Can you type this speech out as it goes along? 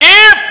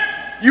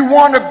You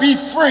want to be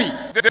free.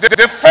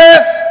 The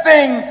first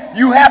thing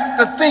you have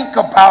to think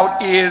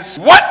about is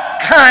what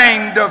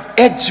kind of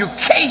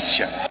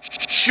education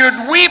should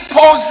we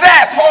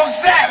possess?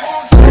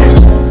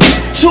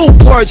 Two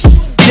words,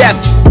 death.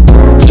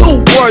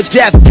 Two words,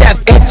 death.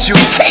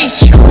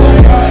 Education.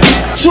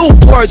 Two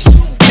words,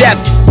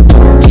 death.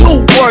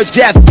 Two words,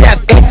 death.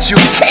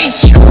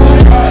 Education.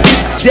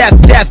 Death.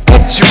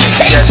 Education.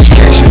 The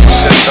educational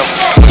system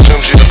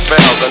presumes you to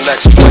fail. The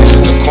next place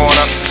is the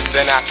corner,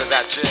 then after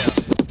that, jail.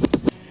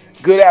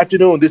 Good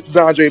afternoon. This is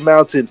Andre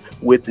Mountain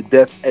with the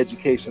Deaf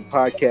Education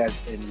Podcast,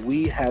 and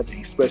we have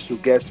a special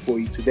guest for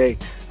you today.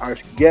 Our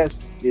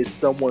guest is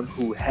someone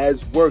who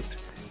has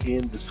worked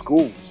in the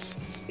schools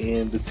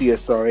in the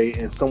CSRA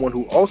and someone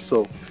who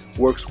also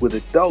works with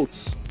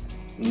adults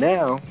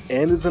now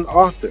and is an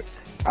author.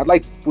 I'd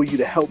like for you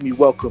to help me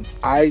welcome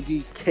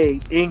Ivy K.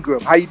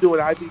 Ingram. How you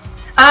doing, Ivy?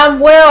 I'm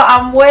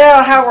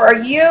well. How are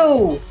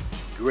you?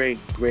 Great.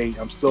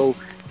 I'm so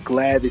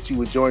glad that you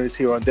would join us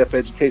here on Deaf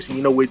Education.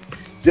 You know, we're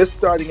just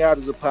starting out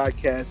as a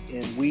podcast,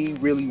 and we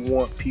really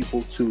want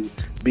people to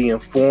be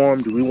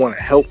informed. We want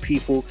to help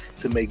people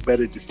to make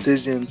better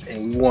decisions,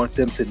 and we want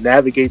them to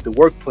navigate the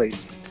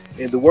workplace.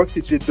 And the work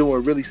that you're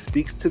doing really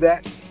speaks to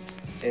that.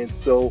 And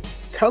so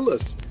tell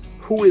us,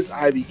 who is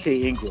Ivy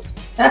K. Ingram?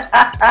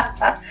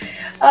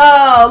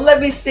 Oh, let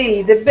me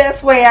see. The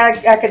best way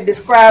I could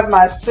describe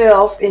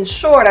myself, in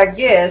short, I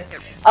guess,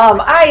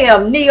 I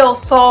am neo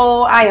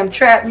soul, I am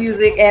trap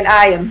music, and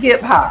I am hip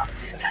hop.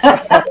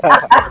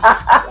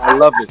 I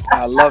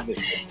love it.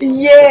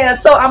 Yeah,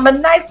 so I'm a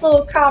nice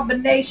little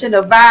combination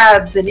of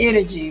vibes and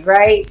energy,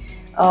 right?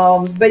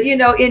 But you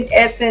know, in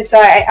essence,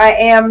 I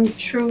am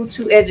true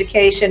to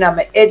education. I'm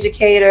an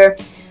educator.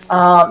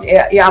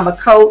 I'm a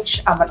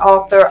coach. I'm an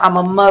author. I'm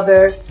a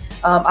mother.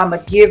 I'm a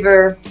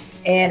giver,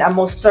 and I'm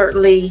most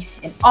certainly,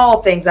 in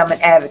all things, I'm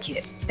an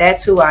advocate.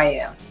 That's who I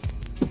am.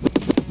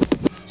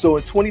 So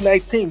in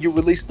 2019, you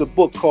released a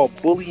book called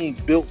Bullying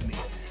Built Me.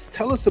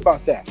 Tell us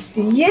about that.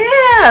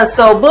 Yeah,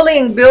 so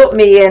Bullying Built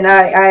Me, and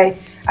I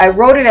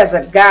wrote it as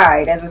a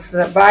guide, as a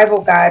survival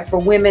guide for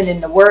women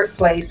in the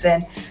workplace,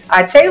 and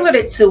I tailored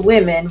it to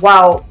women,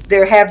 while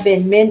there have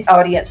been men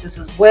audiences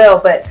as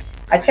well, but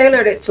I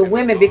tailored it to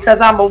women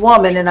because I'm a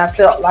woman, and I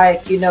felt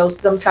like, you know,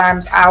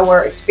 sometimes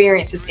our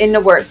experiences in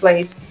the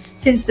workplace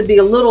tends to be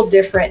a little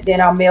different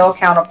than our male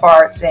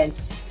counterparts. And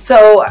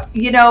so,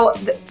 you know,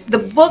 the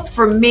book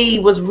for me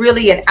was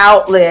really an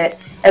outlet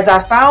as I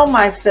found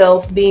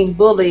myself being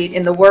bullied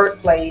in the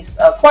workplace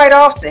quite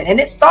often.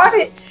 And it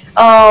started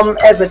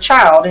as a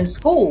child in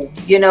school,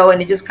 you know, and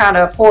it just kind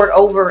of poured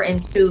over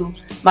into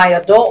my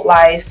adult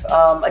life,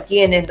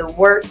 again, in the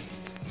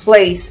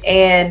workplace.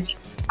 And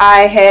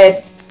I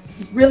had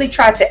really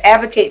tried to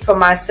advocate for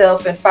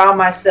myself and found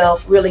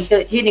myself really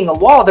hitting a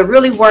wall. There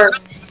really weren't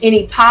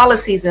any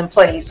policies in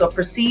place or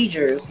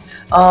procedures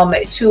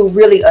to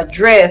really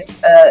address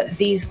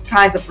these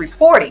kinds of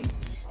reportings.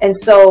 And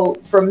so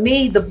for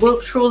me, the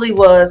book truly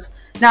was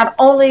not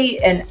only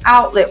an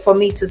outlet for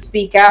me to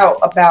speak out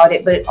about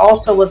it, but it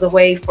also was a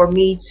way for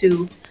me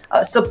to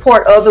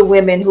support other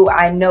women who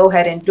I know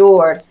had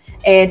endured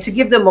and to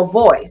give them a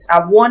voice.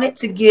 I wanted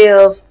to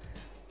give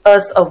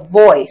us a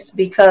voice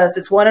because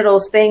it's one of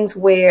those things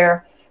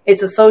where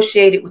it's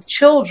associated with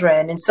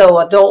children, and so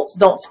adults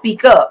don't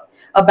speak up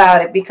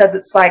about it because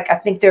it's like, I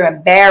think they're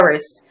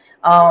embarrassed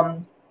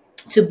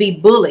to be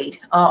bullied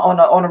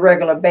on a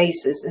regular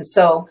basis. And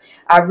so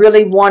I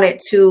really wanted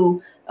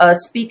to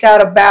speak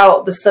out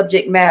about the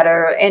subject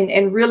matter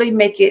and really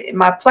make it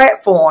my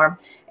platform,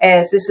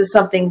 as this is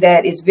something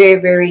that is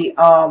very, very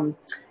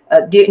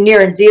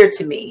near and dear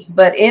to me.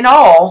 But in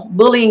all,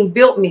 bullying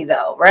built me,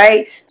 though,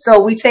 right?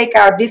 So we take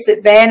our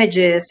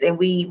disadvantages and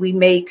we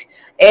make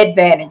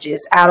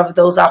advantages out of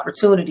those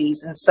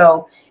opportunities. And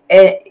so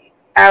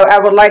I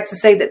would like to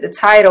say that the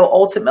title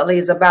ultimately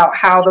is about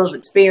how those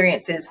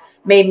experiences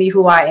made me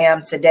who I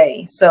am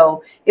today.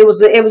 So it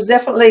was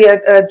definitely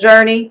a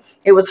journey.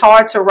 It was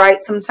hard to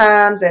write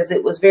sometimes, as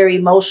it was very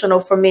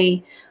emotional for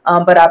me.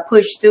 But I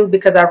pushed through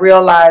because I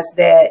realized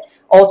that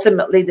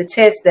ultimately the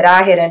test that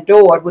I had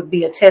endured would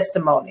be a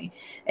testimony,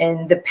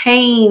 and the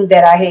pain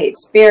that I had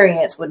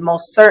experienced would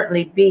most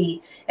certainly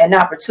be an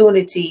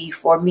opportunity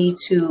for me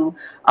to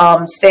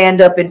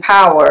stand up in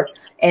power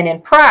and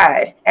in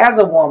pride as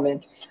a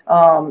woman.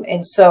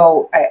 And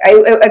so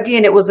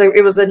again, it was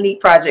a neat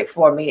project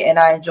for me, and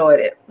I enjoyed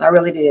it. I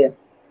really did.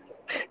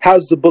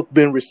 How's the book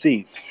been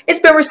received? It's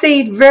been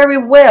received very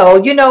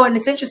well, you know, and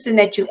it's interesting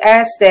that you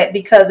asked that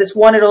because it's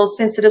one of those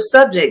sensitive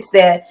subjects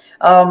that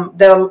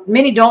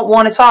many don't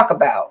want to talk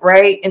about,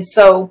 right? And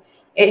so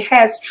it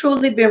has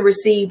truly been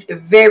received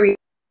very,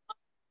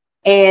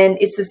 and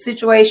it's a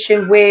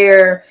situation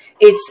where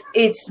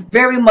it's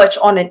very much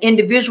on an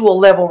individual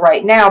level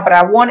right now, but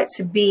I want it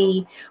to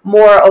be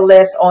more or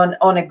less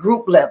on a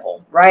group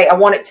level, right? I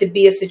want it to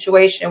be a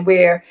situation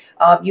where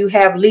you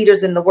have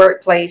leaders in the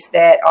workplace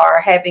that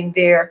are having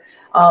their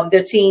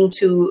team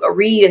to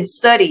read and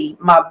study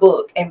my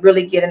book and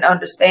really get an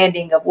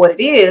understanding of what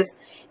it is,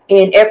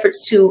 in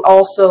efforts to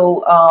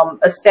also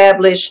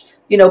establish,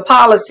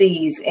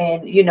 policies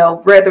and,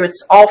 whether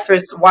it's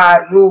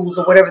office-wide rules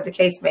or whatever the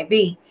case may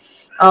be.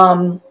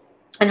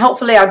 And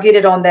hopefully I'll get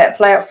it on that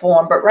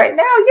platform. But right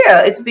now,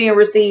 yeah, it's being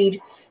received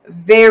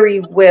very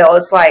well.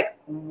 It's like,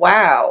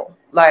 wow,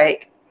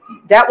 like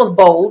that was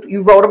bold.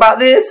 You wrote about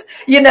this,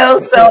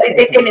 so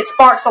it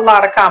sparks a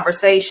lot of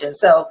conversation.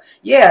 So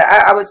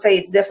yeah, I would say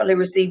it's definitely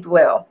received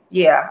well.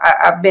 Yeah,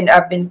 I've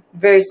been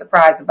very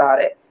surprised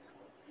about it.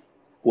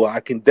 Well,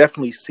 I can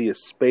definitely see a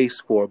space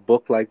for a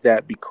book like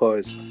that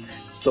because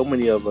so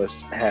many of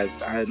us have,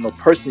 I know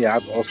personally,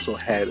 I've also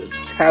had a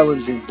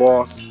challenging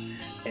boss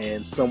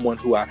and someone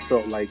who I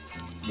felt like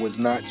was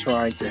not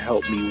trying to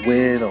help me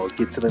win or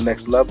get to the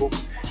next level.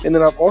 And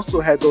then I've also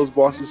had those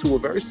bosses who were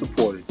very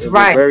supportive and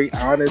were very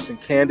honest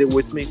and candid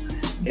with me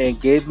and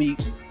gave me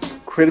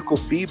critical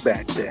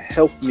feedback that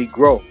helped me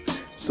grow.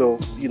 So,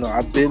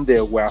 I've been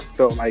there where I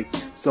felt like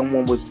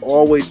someone was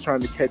always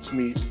trying to catch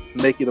me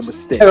making a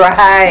mistake.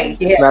 Right.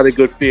 It's not a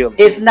good feeling.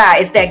 It's not.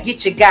 It's that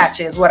get you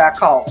gotcha is what I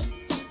call.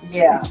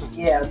 Yeah.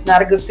 It's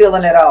not a good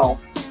feeling at all.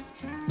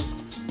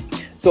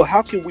 So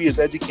how can we as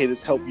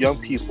educators help young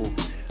people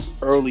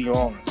early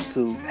on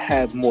to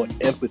have more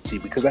empathy?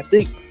 Because I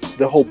think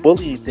the whole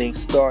bullying thing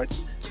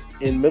starts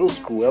in middle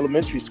school,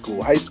 elementary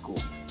school, high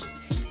school.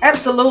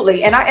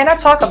 Absolutely. And I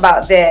talk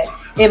about that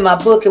in my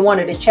book. In one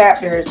of the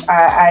chapters,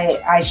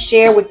 I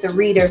share with the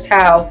readers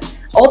how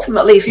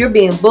ultimately, if you're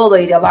being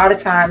bullied, a lot of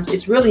times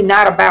it's really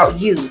not about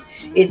you.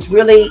 It's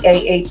really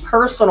a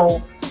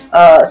personal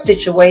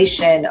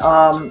situation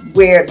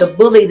where the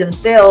bully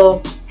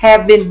themselves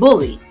have been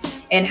bullied,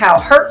 and how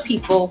hurt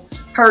people.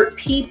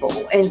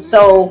 And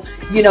so,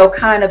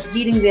 kind of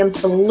getting them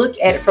to look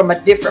at it from a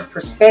different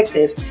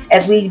perspective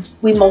as we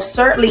most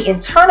certainly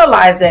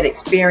internalize that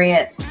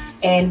experience,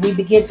 and we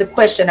begin to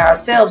question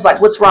ourselves,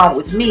 like, what's wrong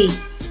with me?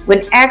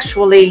 When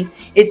actually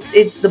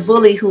it's the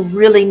bully who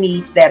really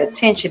needs that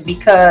attention,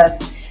 because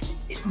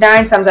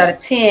 9 times out of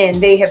 10,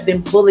 they have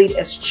been bullied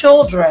as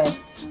children,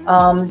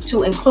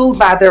 to include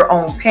by their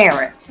own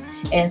parents.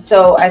 And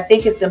so I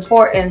think it's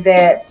important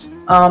that,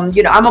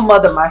 I'm a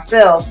mother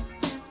myself,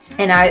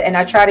 and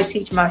I try to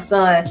teach my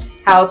son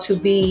how to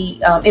be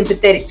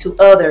empathetic to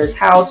others,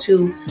 how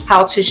to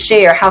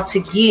share, how to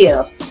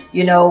give.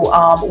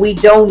 We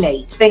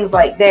donate, things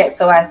like that.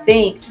 So I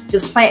think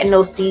just planting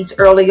those seeds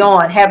early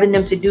on, having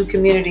them to do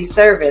community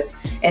service,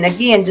 and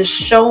again, just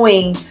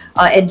showing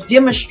and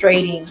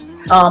demonstrating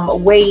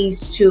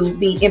ways to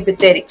be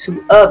empathetic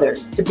to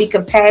others, to be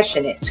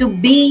compassionate, to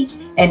be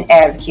an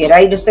advocate.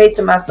 I even say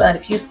to my son,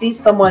 if you see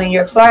someone in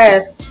your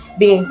class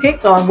being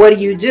picked on, what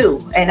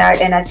do? And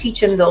I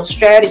teach him those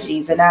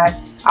strategies, and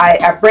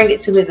I bring it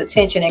to his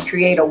attention and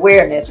create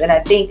awareness. And I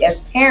think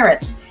as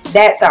parents,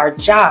 that's our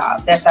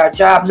job. That's our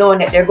job, knowing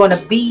that they're going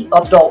to be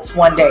adults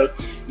one day,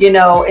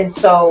 And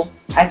so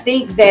I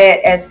think that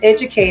as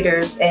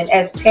educators and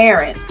as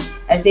parents,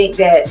 I think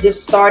that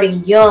just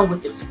starting young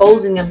with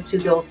exposing them to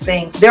those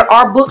things. There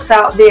are books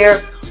out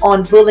there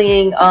on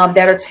bullying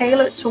that are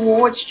tailored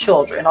towards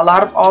children. A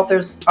lot of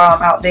authors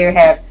out there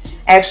have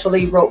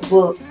actually wrote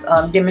books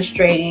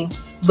demonstrating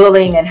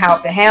bullying and how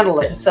to handle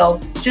it. And so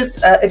just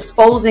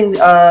exposing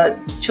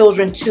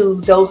children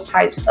to those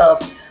types of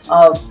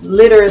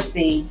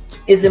literacy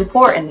is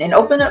important, and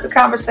open up the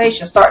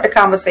conversation, start the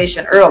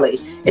conversation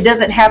early. It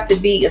doesn't have to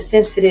be a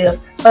sensitive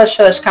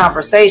hush-hush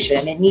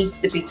conversation. It needs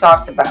to be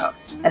talked about.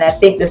 And I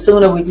think the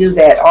sooner we do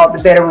that, all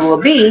the better we will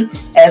be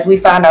as we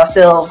find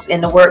ourselves in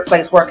the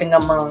workplace working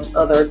among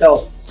other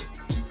adults.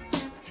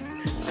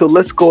 So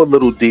let's go a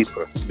little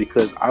deeper,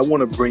 because I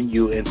want to bring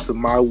you into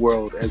my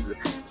world as a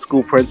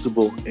school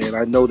principal. And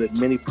I know that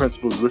many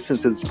principals listen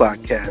to this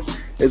podcast,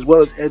 as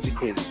well as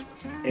educators.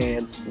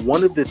 And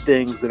one of the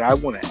things that I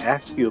want to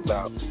ask you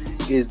about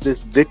is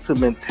this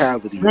victim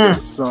mentality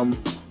that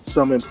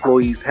some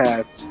employees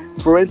have.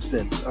 For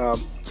instance,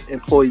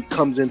 employee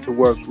comes into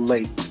work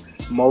late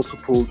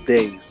multiple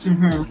days,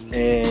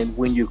 and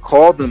when you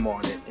call them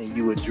on it and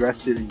you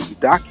address it and you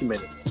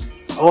document it,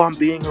 oh, I'm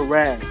being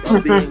harassed,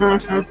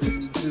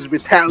 this is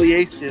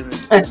retaliation.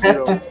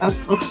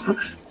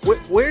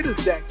 Where does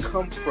that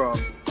come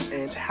from,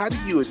 and how do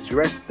you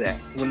address that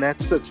when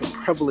that's such a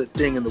prevalent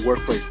thing in the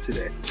workplace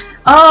today?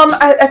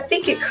 I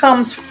think it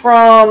comes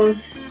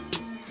from,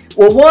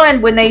 well,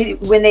 one, when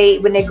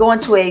they go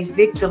into a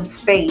victim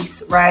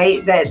space,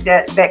 right?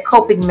 That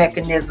coping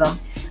mechanism,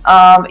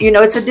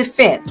 it's a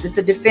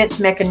defense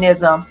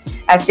mechanism.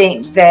 I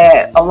think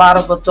that a lot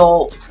of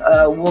adults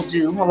will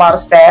do, a lot of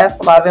staff,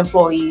 a lot of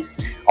employees,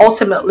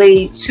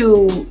 ultimately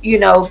to,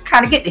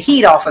 kind of get the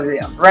heat off of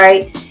them,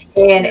 right?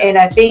 And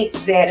I think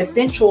that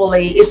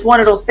essentially it's one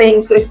of those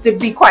things, to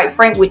be quite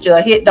frank with you,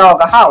 a hit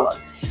dog, a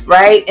holler,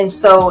 right? And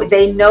so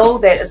they know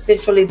that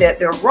essentially that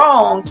they're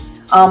wrong,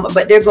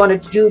 but they're going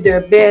to do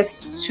their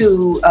best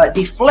to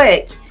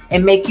deflect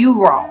and make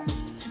you wrong,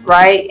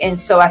 right? And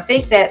so I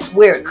think that's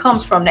where it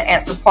comes from, to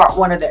answer part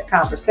one of that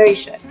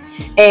conversation.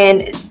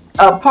 And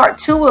part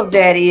two of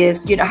that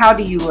is, how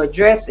do you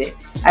address it?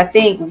 I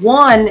think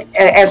one,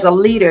 as a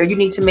leader, you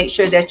need to make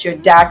sure that you're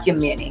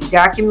documenting.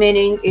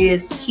 Documenting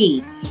is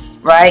key,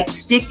 right?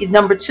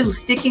 Number two,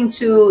 sticking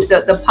to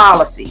the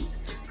policies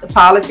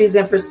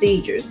and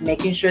procedures,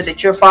 making sure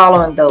that you're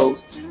following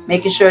those,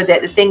 making sure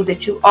that the things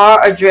that you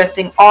are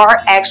addressing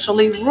are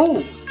actually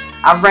rules.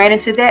 I've ran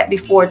into that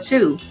before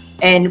too.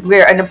 And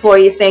where an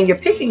employee is saying, you're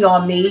picking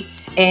on me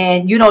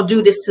and you don't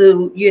do this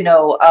to, you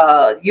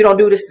don't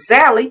do this to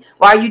Sally.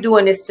 Why are you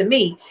doing this to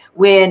me?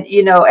 When,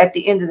 at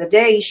the end of the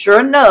day, sure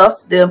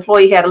enough, the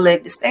employee had a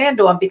leg to stand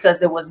on because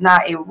there was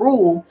not a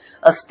rule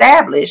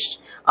established,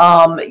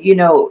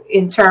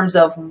 in terms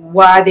of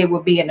why they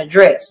were being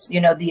addressed,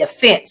 the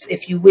offense,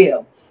 if you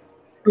will.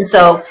 And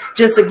so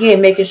just again,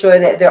 making sure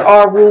that there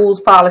are rules,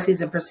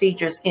 policies, and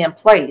procedures in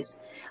place.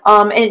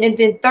 And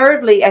then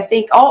thirdly, I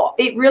think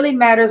it really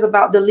matters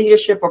about the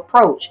leadership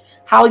approach,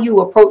 how you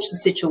approach the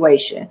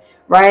situation,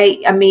 right?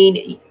 I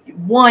mean,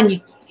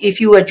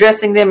 if you're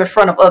addressing them in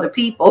front of other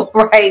people,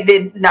 right,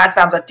 then 9 times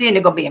out of 10,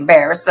 they're going to be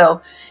embarrassed.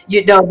 So,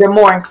 they're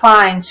more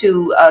inclined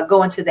to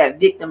go into that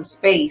victim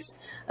space.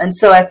 And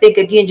so I think,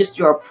 again, just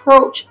your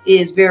approach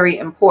is very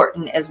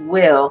important as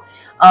well.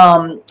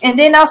 And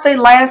then I'll say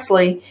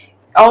lastly,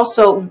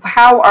 also,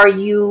 how are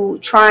you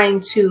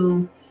trying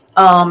to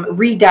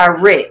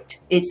redirect?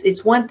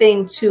 It's one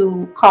thing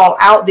to call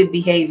out the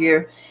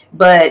behavior,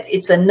 but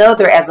it's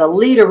another, as a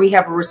leader, we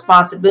have a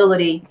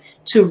responsibility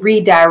to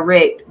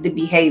redirect the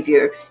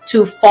behavior,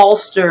 to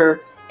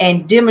foster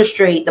and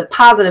demonstrate the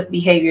positive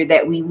behavior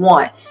that we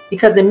want.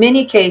 Because in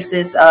many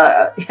cases,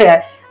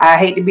 I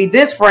hate to be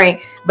this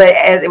frank, but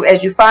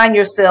as you find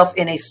yourself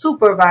in a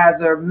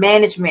supervisor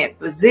management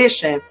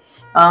position,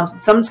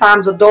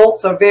 sometimes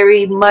adults are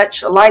very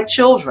much like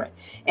children.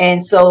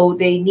 And so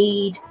they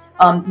need,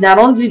 not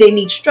only do they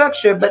need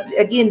structure, but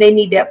again, they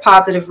need that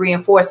positive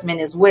reinforcement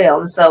as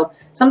well. And so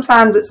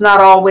sometimes it's not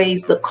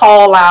always the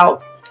call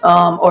out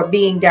or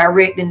being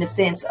direct in the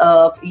sense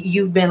of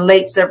you've been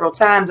late several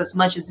times, as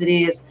much as it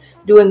is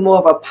doing more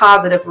of a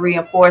positive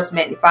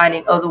reinforcement and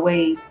finding other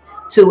ways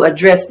to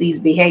address these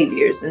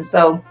behaviors. And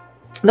so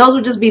those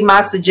would just be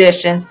my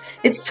suggestions.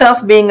 It's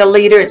tough being a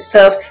leader. It's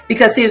tough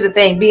because here's the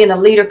thing, being a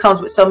leader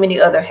comes with so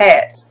many other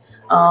hats.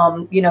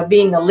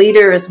 Being a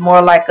leader is more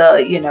like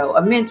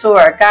a mentor,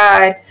 a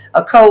guide,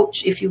 a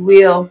coach, if you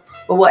will.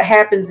 But what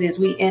happens is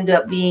we end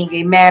up being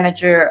a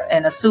manager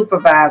and a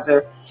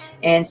supervisor.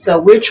 And so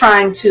we're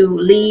trying to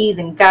lead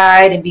and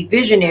guide and be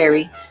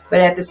visionary, but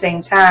at the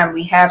same time,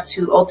 we have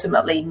to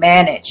ultimately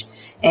manage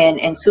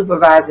and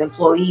supervise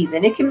employees.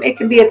 And it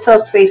can be a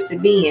tough space to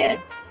be in.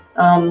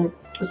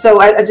 So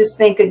I just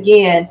think,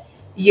 again,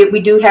 we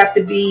do have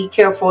to be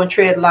careful and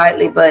tread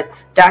lightly, but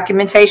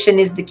documentation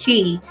is the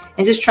key,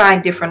 and just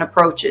trying different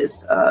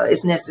approaches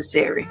is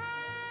necessary.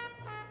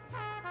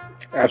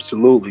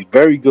 Absolutely.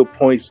 Very good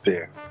points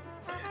there.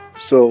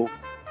 So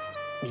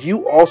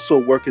you also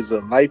work as a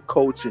life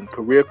coach and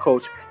career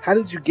coach. How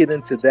did you get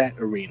into that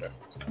arena?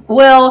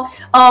 Well,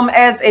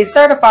 as a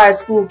certified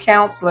school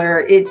counselor,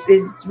 it's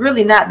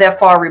really not that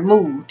far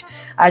removed.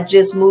 I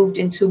just moved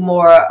into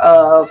more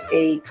of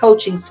a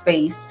coaching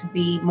space, to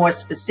be more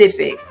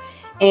specific.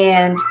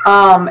 And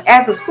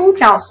as a school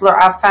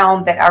counselor, I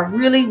found that I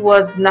really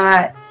was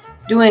not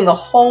doing a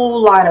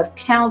whole lot of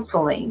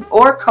counseling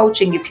or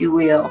coaching, if you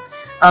will.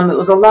 It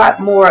was a lot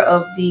more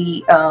of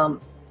the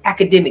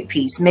academic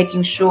piece,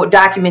 making sure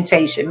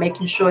documentation,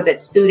 making sure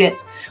that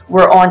students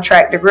were on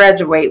track to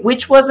graduate,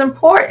 which was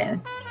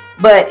important.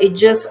 But it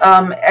just,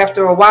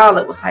 after a while,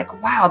 it was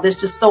like, wow, there's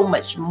just so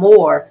much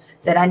more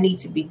that I need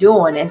to be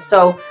doing. And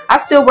so I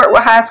still work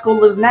with high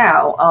schoolers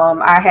now.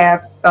 I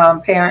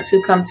have parents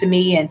who come to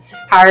me and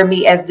hire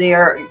me as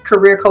their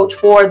career coach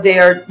for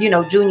their,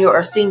 junior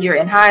or senior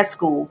in high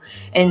school.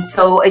 And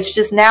so it's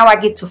just now I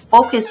get to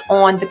focus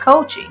on the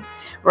coaching,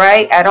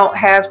 right? I don't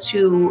have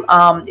to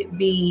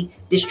be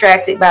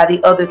distracted by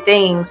the other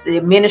things, the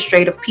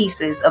administrative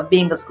pieces of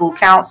being a school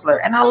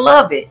counselor. And I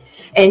love it.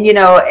 And,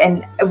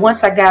 and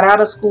once I got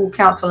out of school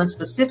counseling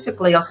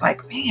specifically, I was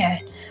like,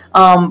 man,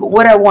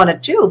 what I want to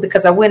do,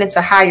 because I went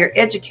into higher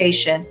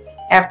education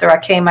after I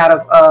came out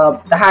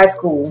of the high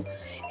school,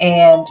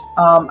 and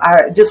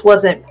I just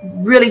wasn't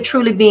really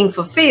truly being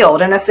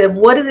fulfilled. And I said,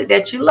 what is it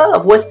that you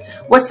love?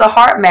 What's the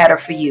heart matter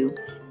for you?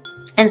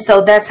 And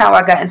so that's how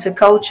I got into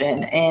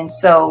coaching. And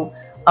so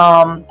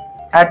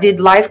I did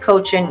life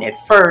coaching at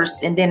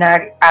first, and then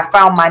I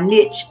found my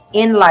niche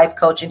in life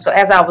coaching. So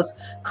as I was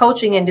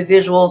coaching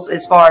individuals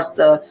as far as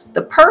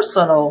the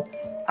personal,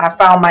 I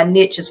found my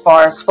niche as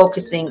far as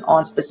focusing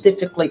on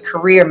specifically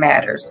career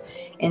matters.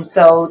 And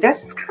so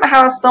that's just kind of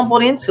how I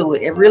stumbled into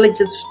it. It really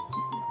just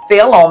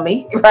fell on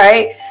me,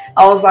 right?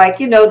 I was like,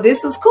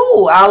 this is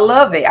cool. I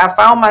love it. I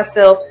found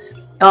myself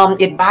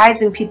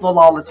advising people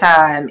all the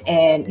time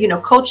and,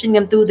 coaching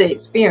them through the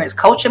experience,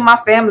 coaching my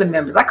family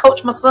members. I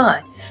coach my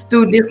son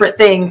through different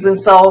things. And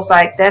so it's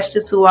like, that's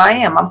just who I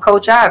am. I'm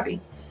Coach Ivy.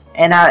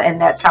 And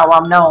that's how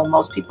I'm known.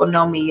 Most people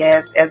know me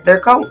as their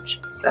coach.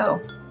 So.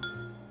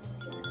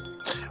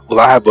 Well,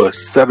 I have a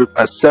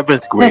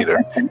seventh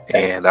grader,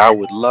 and I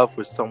would love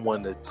for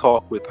someone to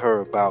talk with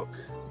her about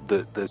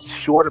the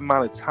short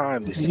amount of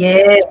time that she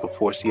Yes. has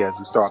before she has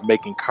to start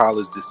making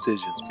college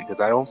decisions, because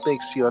I don't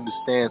think she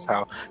understands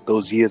how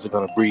those years are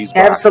going to breeze by.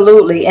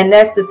 Absolutely. And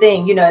that's the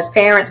thing, as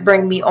parents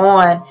bring me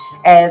on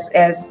as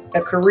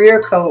a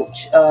career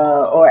coach,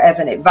 or as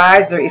an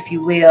advisor, if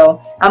you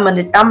will, I'm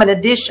an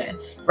addition,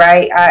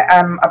 right?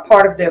 I'm a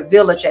part of their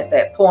village at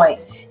that point.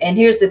 And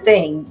here's the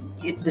thing,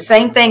 the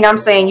same thing I'm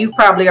saying, you've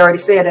probably already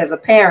said as a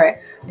parent,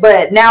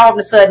 but now all of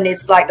a sudden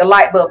it's like the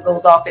light bulb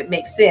goes off. It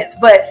makes sense.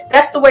 But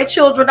that's the way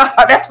children are.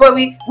 That's what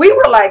we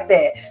were like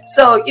that.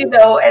 So,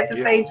 at the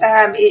same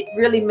time, it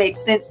really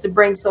makes sense to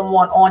bring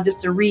someone on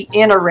just to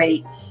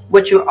reiterate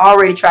what you're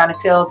already trying to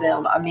tell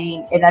them. I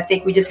mean, and I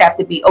think we just have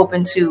to be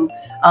open to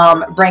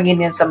bringing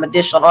in some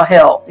additional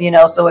help,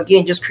 So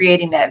again, just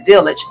creating that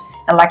village.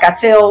 And like I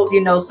tell,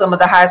 some of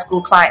the high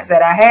school clients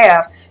that I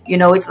have,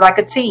 it's like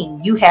a team.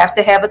 You have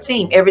to have a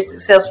team. Every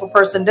successful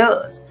person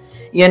does.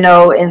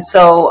 And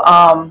so,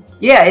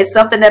 it's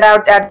something that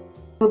I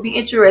would be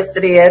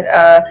interested in.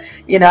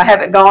 I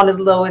haven't gone as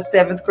low as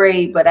 7th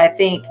grade, but I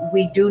think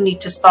we do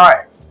need to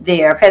start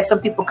there. I've had some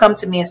people come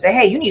to me and say,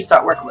 hey, you need to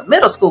start working with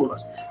middle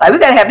schoolers. Like, we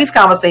got to have these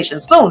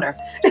conversations sooner.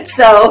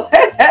 So,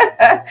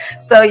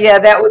 yeah,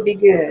 that would be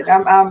good.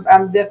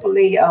 I'm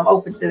definitely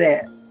open to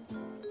that.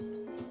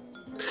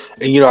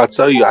 And, I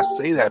tell you, I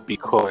say that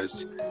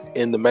because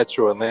in the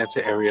Metro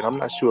Atlanta area, and I'm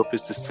not sure if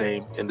it's the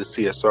same in the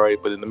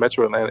CSRA, but in the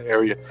Metro Atlanta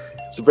area,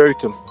 it's a very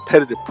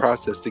competitive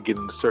process to get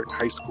into certain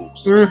high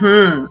schools.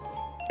 Mm-hmm.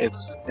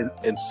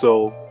 And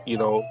so,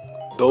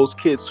 those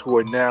kids who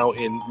are now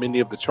in many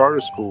of the charter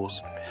schools,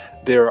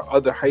 there are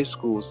other high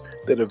schools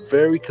that are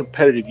very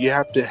competitive. You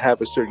have to have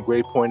a certain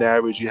grade point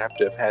average. You have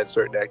to have had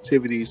certain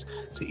activities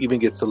to even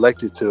get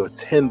selected to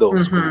attend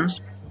those schools.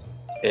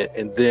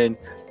 And then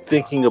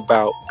thinking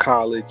about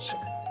college,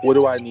 what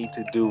do I need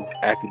to do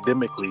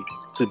academically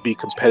to be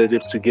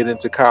competitive, to get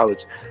into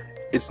college?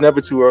 It's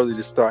never too early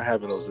to start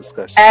having those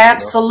discussions.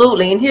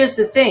 Absolutely. And here's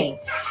the thing,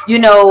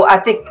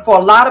 I think for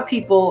a lot of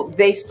people,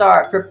 they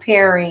start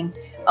preparing,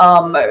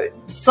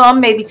 some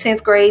maybe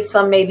 10th grade,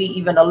 some maybe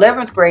even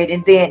 11th grade.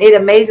 And then it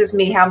amazes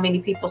me how many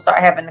people start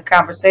having a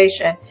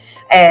conversation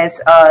as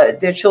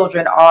their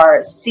children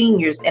are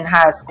seniors in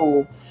high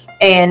school.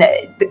 And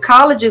the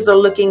colleges are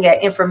looking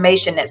at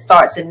information that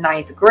starts in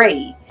 9th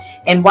grade.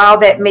 And while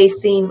that may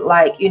seem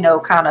like,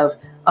 kind of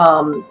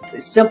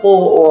simple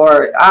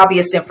or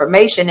obvious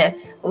information, a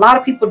lot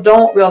of people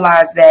don't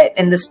realize that,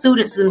 and the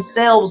students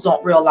themselves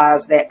don't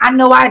realize that. I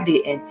know I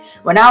didn't.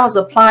 When I was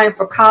applying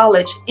for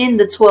college in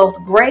the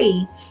 12th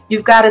grade,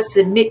 you've got to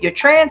submit your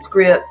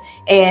transcript,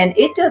 and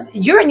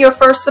you're in your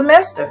first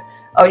semester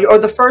or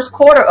the first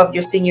quarter of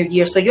your senior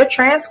year. So your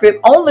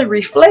transcript only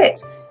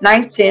reflects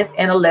 9th, 10th,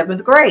 and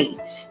 11th grade.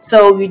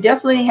 So you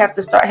definitely have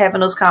to start having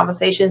those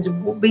conversations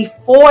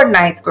before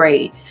 9th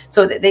grade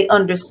so that they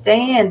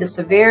understand the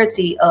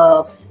severity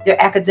of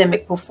their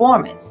academic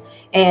performance.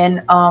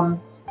 And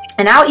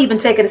I'll even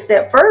take it a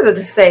step further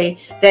to say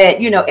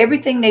that,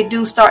 everything they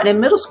do starting in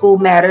middle school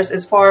matters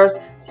as far as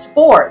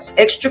sports,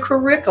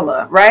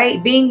 extracurricular,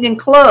 right? Being in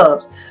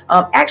clubs,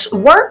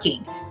 actually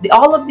working.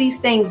 All of these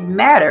things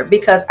matter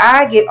because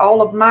I get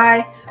all of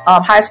my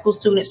high school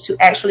students to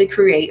actually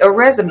create a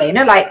resume. And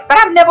they're like, but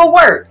I've never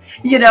worked.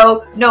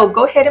 No,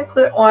 go ahead and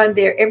put on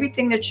there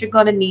everything that you're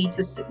going to need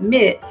to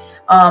submit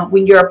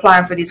when you're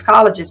applying for these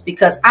colleges,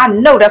 because I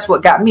know that's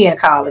what got me in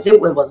college. It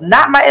was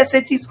not my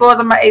SAT scores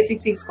or my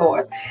ACT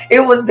scores. It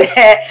was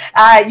that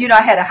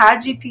I had a high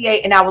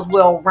GPA and I was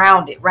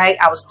well-rounded, right?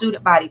 I was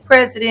student body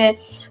president.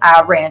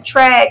 I ran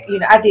track.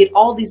 I did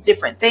all these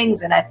different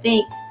things. And I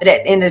think that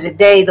at the end of the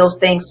day, those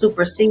things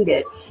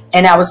superseded.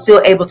 And I was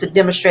still able to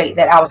demonstrate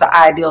that I was an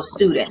ideal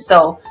student.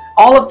 So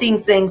all of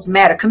these things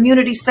matter.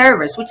 Community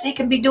service, which they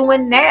can be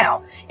doing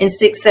now in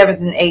 6th, 7th,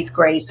 and 8th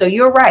grade. So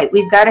you're right.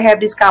 We've got to have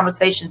these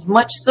conversations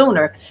much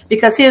sooner,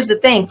 because here's the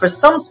thing. For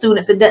some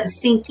students, it doesn't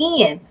sink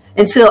in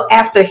until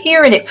after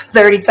hearing it for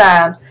 30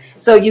 times.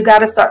 So you got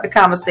to start the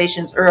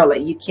conversations early.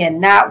 You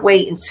cannot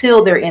wait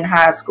until they're in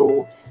high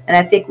school. And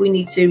I think we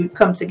need to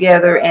come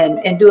together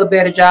and do a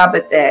better job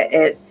at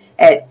that,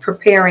 at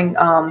preparing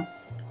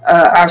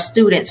our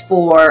students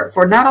for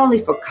not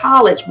only for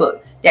college,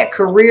 but that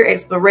career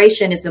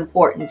exploration is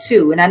important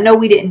too. And I know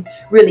we didn't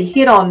really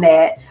hit on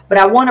that, but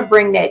I want to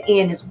bring that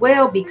in as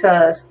well,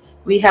 because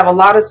we have a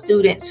lot of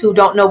students who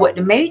don't know what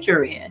to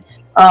major in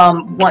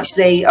once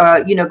they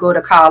go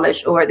to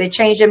college, or they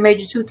change their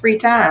major 2-3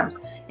 times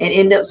and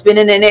end up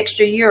spending an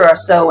extra year or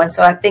so. And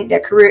so I think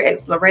that career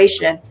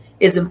exploration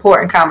is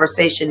important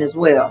conversation as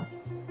well.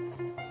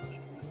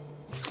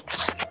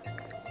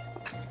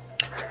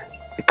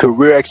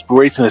 Career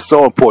exploration is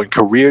so important.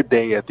 Career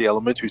day at the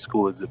elementary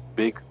school is a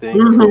big thing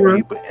for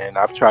me, and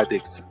I've tried to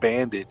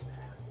expand it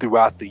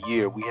throughout the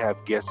year. We have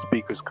guest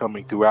speakers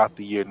coming throughout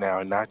the year now,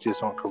 and not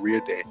just on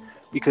career day,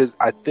 because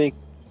I think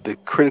the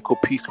critical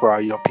piece for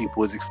our young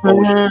people is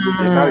exposure.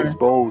 They're not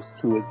exposed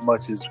to as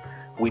much as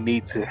we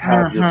need to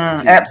have them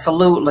see.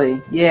 Absolutely.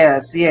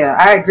 Yes. Yeah,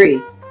 I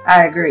agree.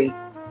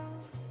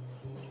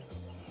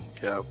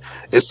 Yeah.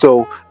 And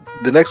so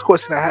the next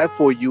question I have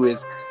for you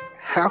is,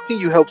 how can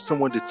you help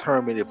someone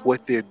determine if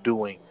what they're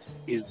doing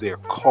is their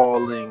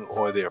calling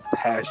or their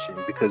passion?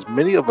 Because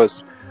many of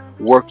us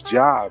work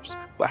jobs,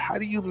 but how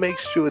do you make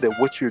sure that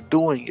what you're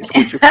doing is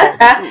what you're called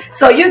to do?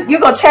 So you're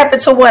going to tap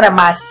into one of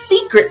my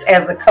secrets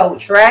as a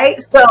coach, right?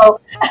 So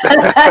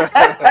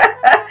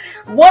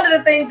one of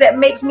the things that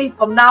makes me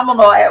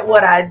phenomenal at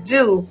what I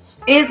do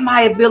is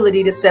my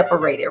ability to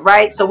separate it,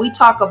 right? So we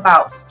talk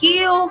about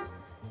skills,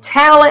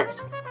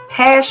 talents,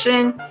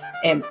 passion,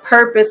 and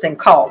purpose and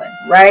calling,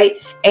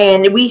 right?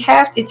 And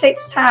it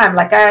takes time.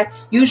 Like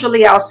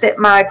I'll set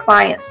my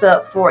clients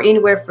up for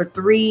anywhere for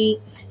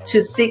 3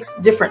 to 6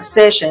 different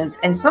sessions.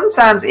 And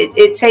sometimes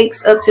it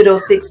takes up to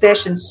those 6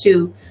 sessions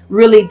to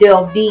really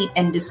delve deep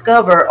and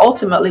discover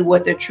ultimately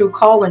what their true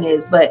calling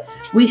is. But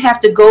we have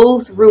to go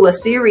through a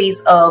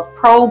series of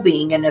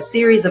probing and a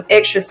series of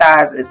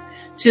exercises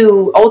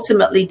to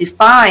ultimately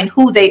define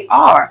who they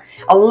are.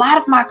 A lot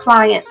of my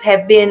clients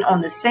have been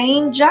on the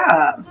same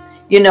job,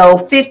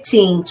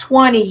 15,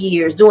 20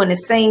 years doing the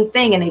same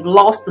thing, and they've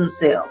lost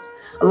themselves.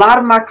 A lot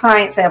of my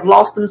clients have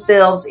lost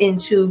themselves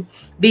into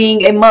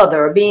being a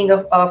mother, being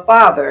a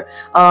father,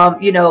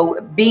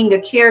 being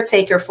a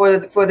caretaker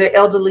for their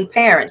elderly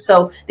parents.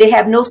 So they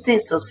have no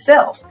sense of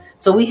self.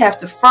 So we have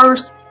to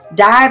first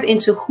dive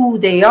into who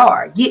they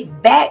are,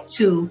 get back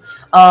to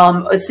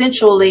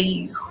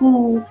essentially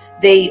who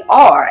they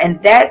are.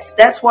 And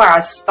that's where I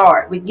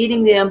start with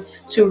getting them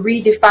to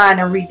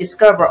redefine and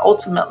rediscover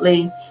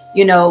ultimately,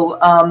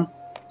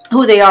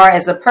 who they are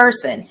as a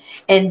person.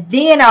 And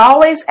then I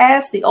always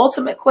ask the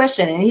ultimate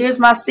question, and here's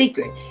my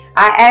secret.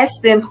 I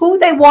ask them who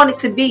they wanted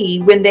to be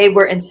when they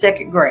were in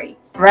 2nd grade,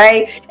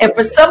 right? And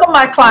for some of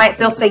my clients,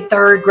 they'll say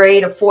 3rd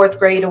grade or 4th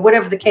grade or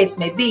whatever the case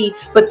may be,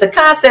 but the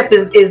concept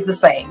is the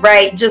same,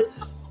 right? Just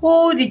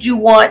who did you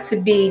want to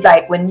be?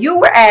 Like when you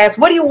were asked,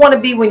 what do you want to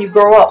be when you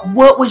grow up?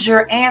 What was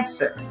your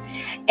answer?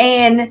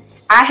 And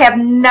I have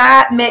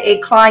not met a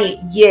client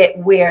yet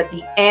where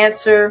the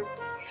answer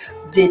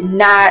did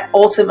not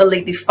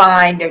ultimately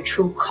define their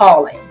true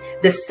calling.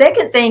 The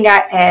second thing I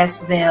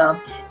ask them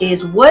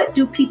is, what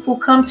do people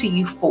come to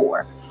you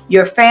for?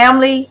 Your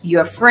family,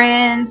 your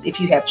friends, if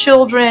you have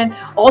children,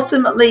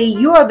 ultimately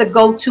you are the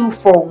go-to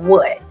for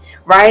what,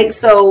 right?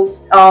 So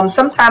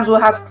sometimes we'll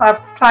have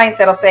clients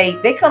that'll say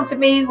they come to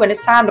me when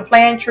it's time to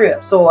plan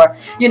trips, or,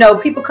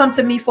 people come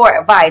to me for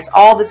advice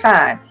all the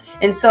time.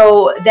 And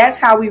so that's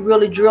how we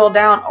really drill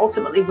down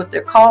ultimately what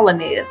their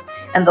calling is.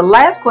 And the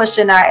last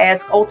question I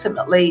ask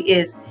ultimately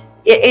is,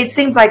 it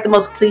seems like the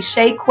most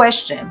cliche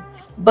question,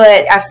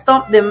 but I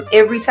stump them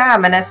every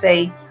time. And I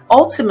say,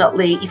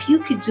 ultimately, if you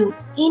could do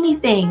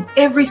anything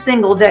every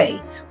single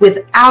day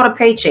without a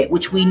paycheck,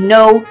 which we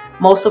know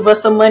most of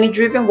us are money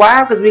driven.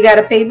 Why? Because we got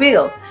to pay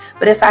bills.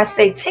 But if I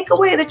say, take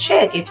away the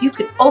check, if you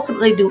could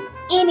ultimately do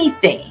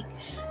anything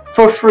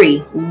for free,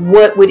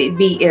 what would it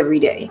be every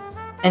day?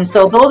 And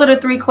so those are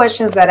the 3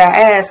 questions that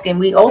I ask, and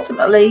we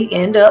ultimately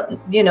end up,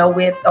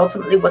 with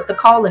ultimately what the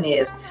calling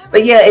is.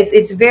 But yeah,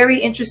 it's very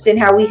interesting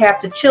how we have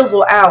to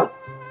chisel out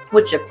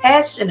what you're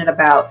passionate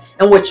about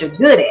and what you're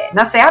good at. And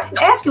I say, I didn't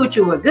ask you what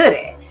you were good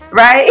at,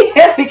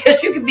 right?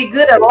 Because you can be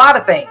good at a lot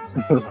of things.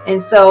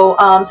 And so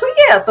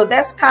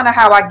that's kind of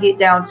how I get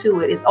down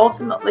to it, is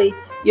ultimately,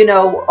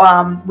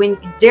 when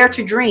you dare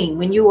to dream,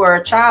 when you were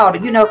a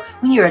child,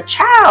 when you're a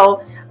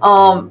child,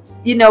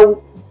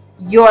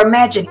 your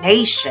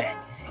imagination.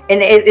 And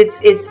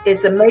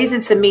it's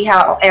amazing to me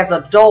how as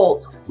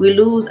adults we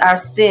lose our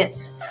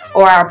sense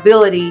or our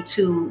ability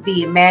to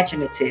be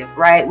imaginative,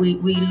 right? We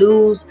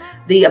lose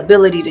the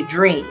ability to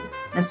dream.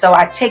 And so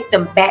I take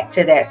them back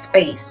to that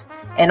space,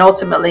 and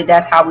ultimately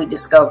that's how we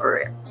discover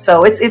it.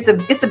 So it's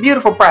a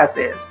beautiful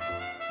process.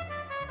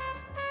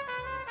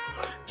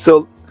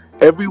 So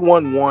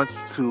everyone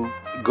wants to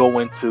go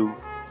into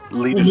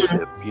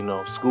leadership,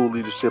 school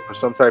leadership or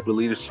some type of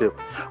leadership.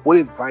 What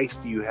advice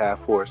do you have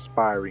for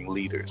aspiring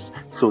leaders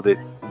so that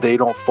they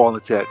don't fall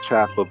into that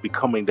trap of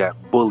becoming that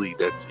bully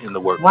that's in the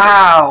workplace?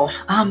 Wow.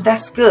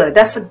 That's good.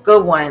 That's a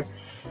good one.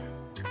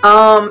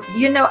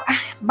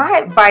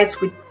 My advice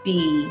would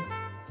be,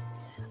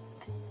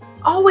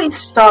 always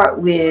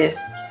start with,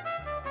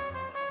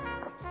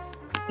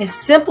 as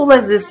simple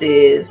as this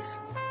is,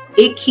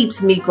 it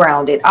keeps me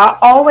grounded. I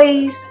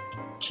always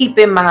keep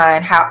in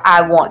mind how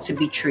I want to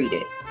be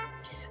treated.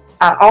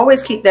 I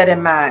always keep that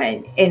in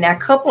mind. And I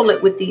couple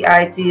it with the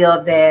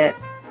idea that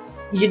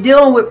you're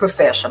dealing with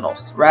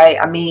professionals, right?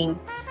 I mean,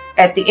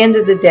 at the end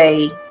of the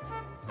day,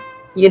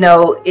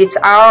 it's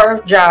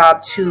our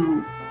job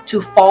to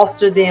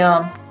foster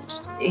them,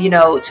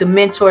 to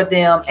mentor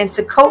them and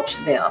to coach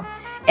them.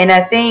 And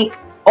I think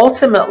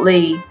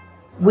ultimately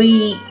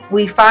we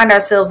find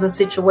ourselves in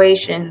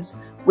situations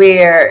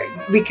where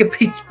we could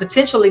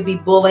potentially be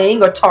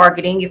bullying or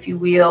targeting, if you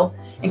will,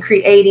 and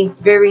creating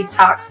very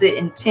toxic,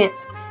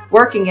 intense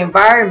working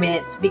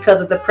environments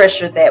because of the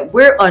pressure that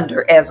we're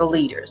under as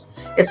leaders,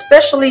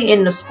 especially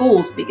in the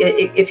schools.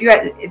 If you're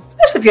at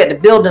the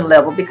building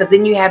level, because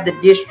then you have the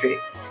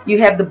district, you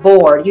have the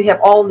board, you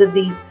have all of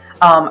these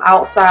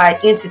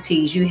outside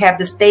entities, you have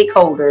the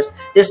stakeholders.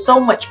 There's so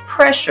much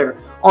pressure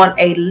on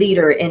a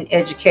leader in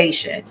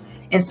education.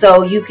 And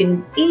so you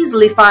can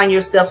easily find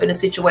yourself in a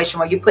situation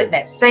where you're putting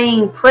that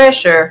same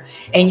pressure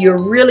and you're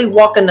really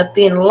walking a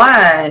thin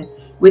line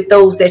with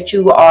those that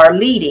you are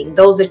leading,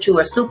 those that you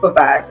are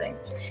supervising.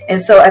 And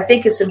so I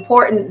think it's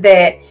important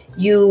that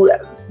you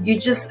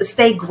just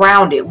stay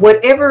grounded.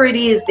 Whatever it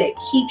is that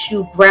keeps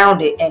you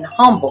grounded and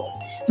humble,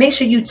 make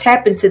sure you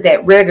tap into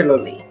that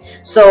regularly.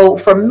 So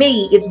for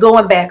me, it's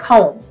going back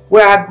home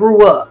where I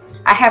grew up.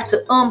 I have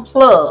to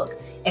unplug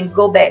and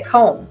go back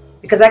home,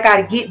 because I got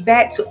to get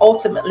back to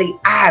ultimately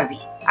Ivy.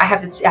 I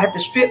have to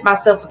strip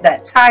myself of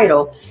that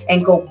title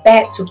and go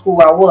back to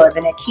who I was,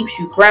 and that keeps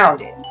you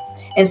grounded.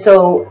 And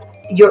so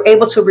you're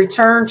able to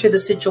return to the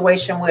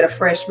situation with a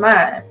fresh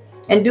mind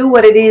and do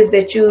what it is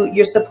that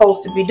you're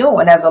supposed to be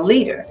doing as a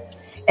leader.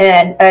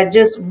 And I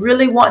just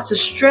really want to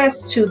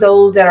stress to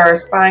those that are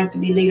aspiring to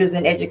be leaders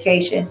in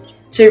education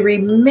to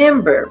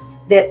remember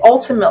that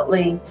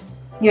ultimately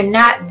you're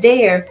not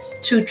there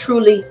to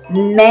truly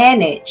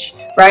manage,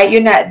 right?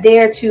 You're not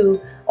there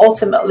to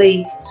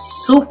ultimately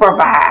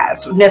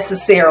supervise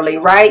necessarily,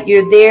 right?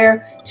 You're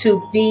there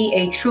to be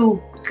a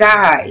true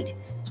guide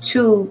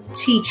to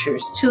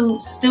teachers, to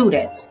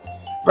students,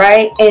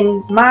 right?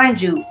 And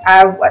mind you,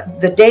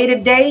 the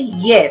day-to-day,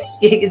 yes,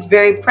 it is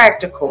very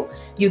practical.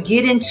 You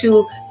get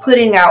into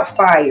putting out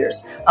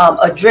fires,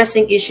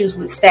 addressing issues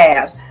with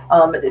staff,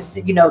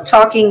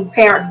 talking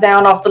parents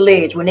down off the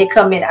ledge when they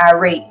come in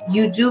irate.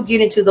 You do get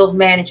into those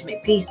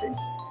management pieces.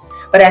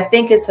 But I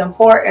think it's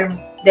important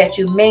that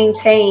you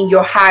maintain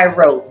your high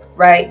road,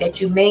 right? That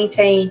you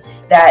maintain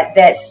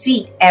that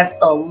seat as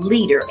a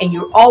leader, and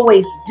you're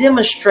always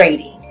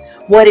demonstrating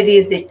what it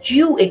is that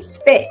you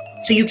expect.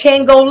 So you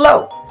can't go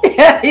low.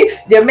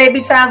 There may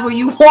be times where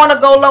you want to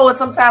go low, and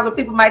sometimes where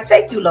people might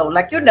take you low.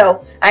 Like,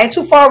 I ain't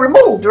too far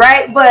removed,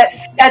 right? But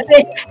I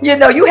think,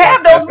 you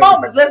have those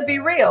moments. Let's be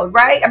real,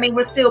 right? I mean,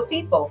 we're still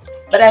people.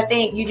 But I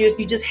think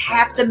you just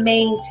have to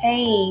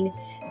maintain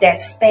that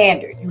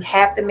standard. You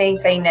have to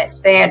maintain that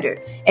standard.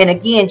 And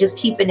again, just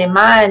keeping in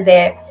mind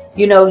that,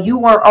 you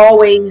weren't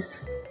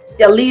always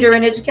a leader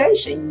in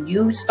education.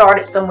 You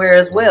started somewhere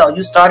as well.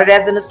 You started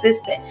as an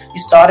assistant. You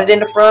started in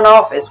the front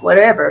office,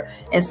 whatever.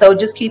 And so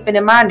just keeping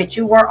in mind that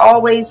you weren't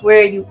always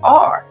where you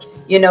are,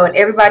 and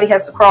everybody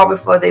has to crawl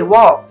before they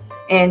walk.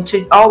 And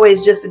to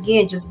always just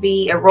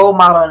be a role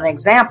model and an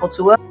example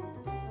to others.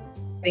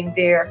 Having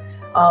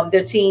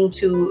their team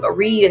to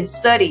read and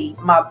study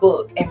my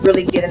book and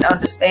really get an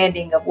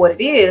understanding of what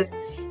it is,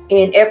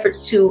 in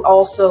efforts to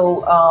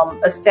also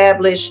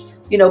establish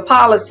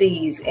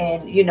policies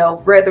and,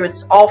 whether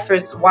it's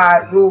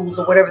office-wide rules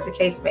or whatever the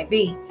case may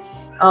be.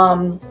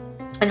 And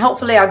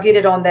hopefully I'll get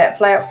it on that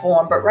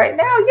platform. But right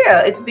now,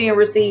 yeah, it's being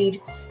received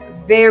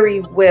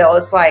very well.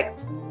 It's like,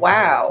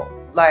 wow,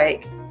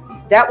 like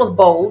that was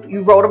bold.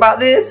 You wrote about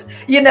this, so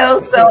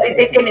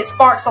it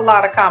sparks a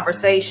lot of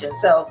conversation.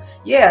 So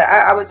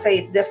yeah, I would say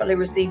it's definitely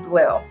received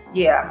well.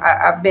 Yeah,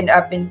 I've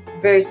been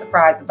very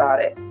surprised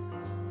about it.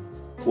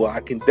 Well, I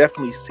can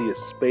definitely see a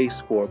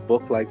space for a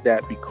book like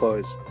that,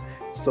 because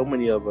so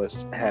many of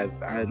us have,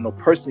 I know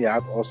personally,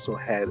 I've also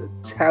had a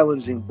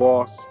challenging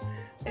boss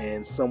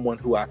and someone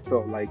who I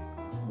felt like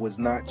was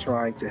not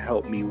trying to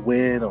help me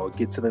win or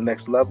get to the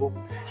next level.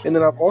 And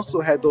then I've also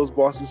had those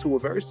bosses who were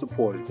very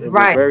supportive and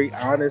were very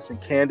honest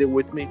and candid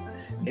with me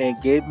and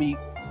gave me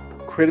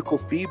critical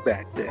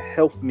feedback that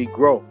helped me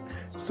grow.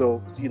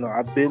 So,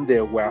 I've been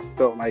there where I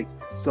felt like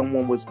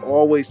someone was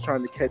always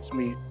trying to catch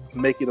me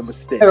making a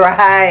mistake.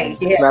 Right.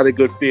 It's not a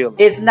good feeling.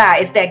 It's not.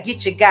 It's that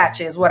get you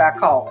gotcha is what I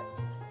call it.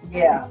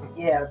 Yeah.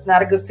 It's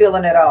not a good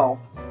feeling at all.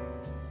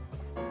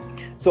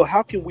 So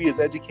how can we as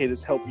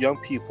educators help young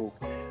people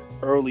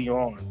early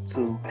on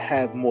to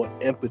have more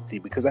empathy?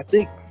 Because I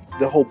think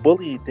the whole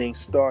bullying thing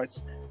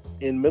starts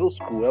in middle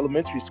school,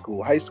 elementary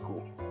school, high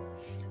school.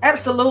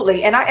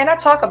 Absolutely. And I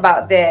talk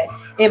about that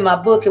in my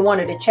book. In one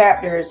of the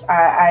chapters,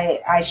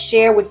 I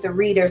share with the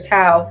readers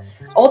how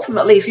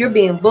ultimately, if you're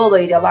being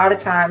bullied, a lot of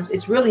times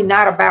it's really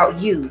not about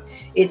you.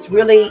 It's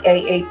really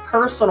a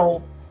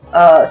personal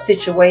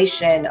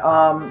situation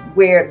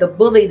where the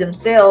bully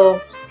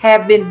themselves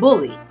have been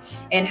bullied,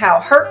 and how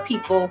hurt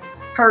people.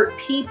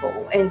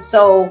 And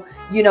so,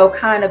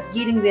 kind of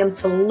getting them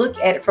to look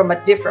at it from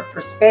a different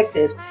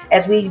perspective,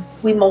 as we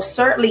most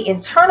certainly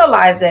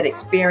internalize that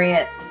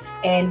experience,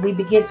 and we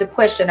begin to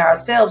question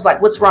ourselves,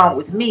 like, what's wrong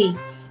with me?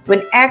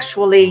 When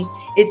actually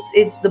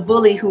it's the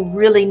bully who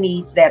really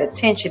needs that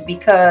attention,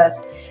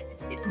 because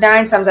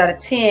 9 times out of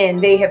 10,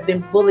 they have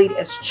been bullied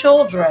as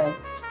children,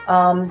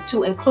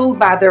 to include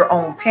by their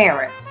own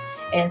parents.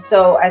 And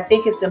so I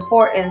think it's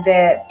important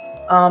that,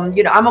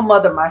 I'm a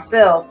mother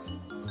myself,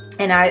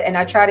 and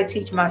I try to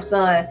teach my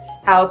son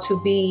how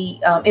to be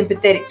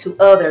empathetic to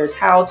others,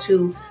 how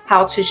to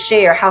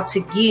share, how to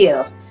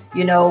give,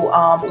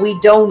 we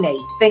donate,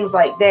 things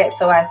like that.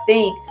 So I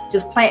think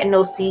just planting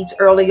those seeds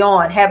early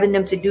on, having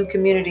them to do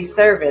community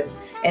service,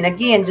 and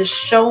again, just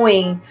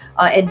showing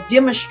and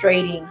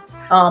demonstrating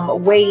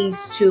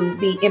ways to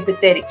be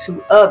empathetic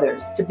to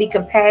others, to be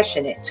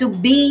compassionate, to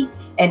be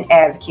an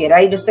advocate.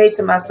 I even say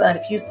to my son,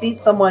 if you see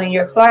someone in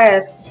your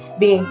class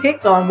being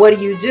picked on, what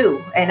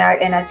do? And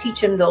I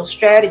teach him those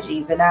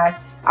strategies, and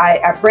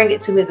I bring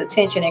it to his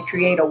attention and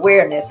create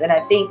awareness. And I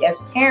think as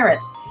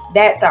parents,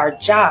 that's our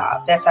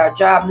job. That's our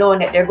job, knowing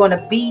that they're going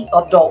to be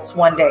adults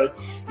one day,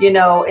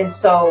 And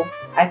so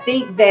I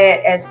think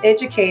that as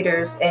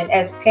educators and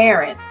as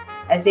parents,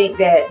 I think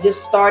that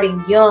just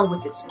starting young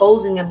with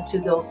exposing them to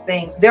those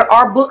things. There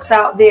are books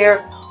out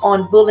there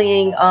on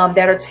bullying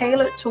that are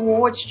tailored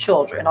towards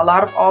children. A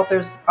lot of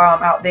authors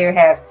out there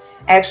have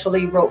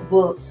actually wrote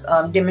books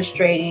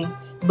demonstrating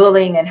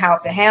bullying and how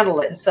to handle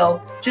it. And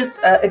so just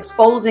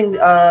exposing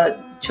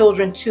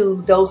children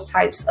to those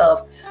types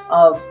of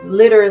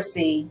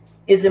literacy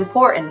is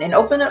important, and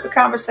open up the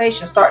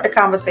conversation, start the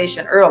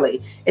conversation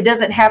early. It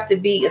doesn't have to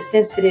be a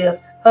sensitive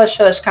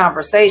hush-hush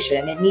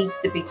conversation. It needs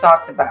to be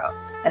talked about.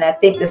 And I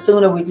think the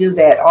sooner we do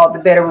that, all the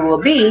better we will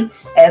be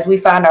as we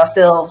find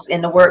ourselves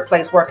in the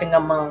workplace working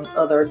among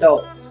other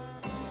adults.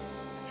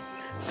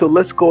 So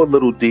let's go a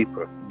little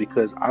deeper,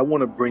 because I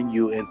want to bring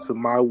you into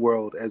my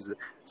world as a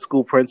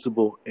school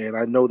principal. And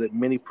I know that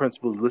many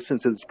principals listen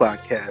to this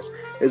podcast,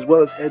 as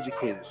well as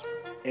educators.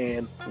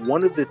 And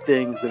one of the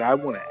things that I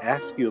want to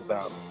ask you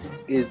about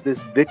is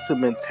this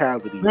victim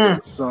mentality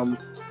that some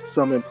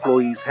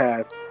employees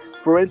have.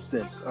 For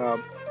instance,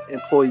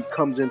 employee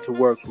comes into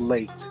work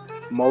late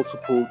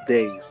multiple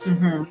days,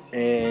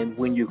 and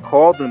when you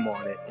call them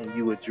on it and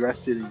you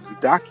address it and you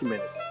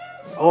document it,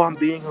 oh, I'm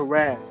being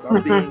harassed,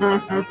 I'm being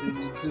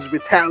this is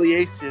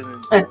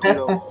retaliation, and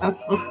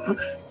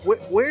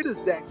where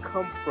does that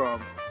come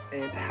from,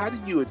 and how do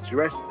you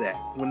address that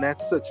when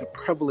that's such a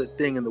prevalent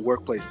thing in the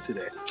workplace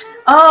today?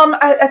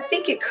 I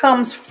think it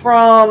comes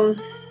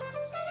from,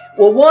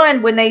 well,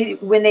 one, when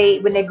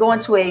they go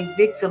into a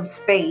victim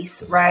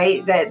space,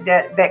 right?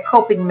 That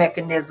coping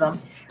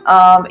mechanism,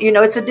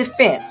 it's a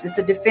defense. It's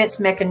a defense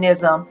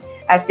mechanism.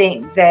 I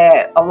think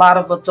that a lot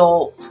of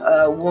adults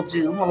will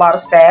do, a lot of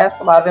staff,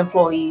 a lot of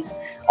employees,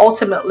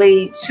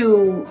 ultimately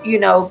to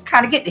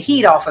kind of get the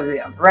heat off of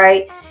them,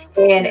 right?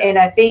 And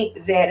I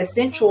think that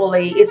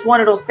essentially it's one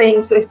of those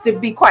things, to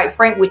be quite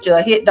frank with you,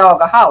 a hit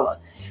dog, a holler.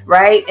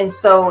 Right. And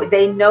so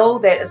they know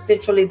that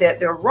essentially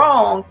that they're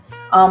wrong,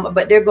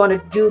 but they're going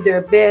to do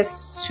their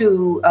best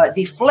to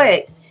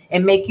deflect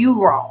and make you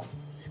wrong.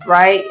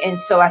 Right. And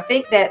so I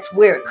think that's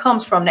where it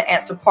comes from, to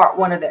answer part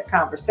one of that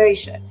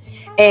conversation.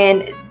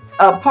 And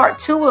part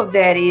two of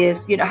that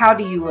is, how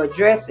do you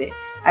address it?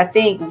 I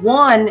think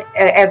one,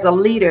 as a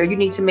leader, you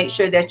need to make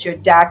sure that you're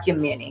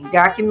documenting.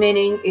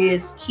 Documenting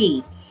is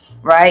key.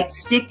 Right.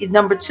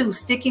 Number two,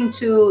 sticking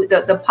to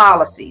the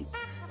policies.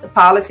 The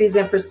policies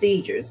and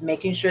procedures,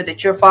 making sure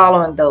that you're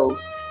following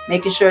those,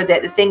 making sure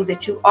that the things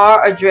that you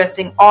are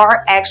addressing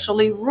are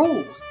actually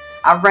rules.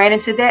 I've ran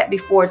into that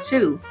before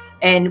too.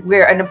 And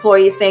where an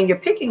employee is saying, you're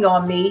picking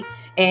on me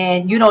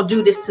and you don't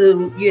do this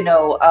to, you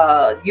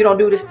don't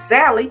do this to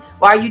Sally.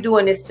 Why are you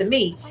doing this to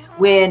me?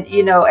 When,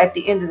 at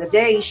the end of the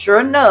day, sure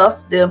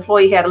enough, the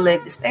employee had a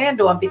leg to stand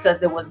on, because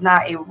there was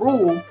not a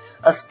rule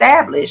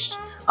established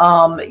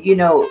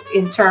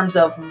in terms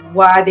of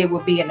why they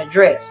were being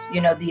addressed,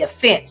 the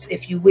offense,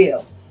 if you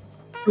will.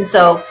 And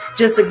so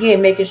just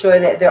again, making sure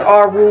that there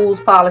are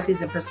rules,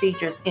 policies, and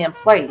procedures in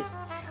place.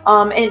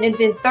 And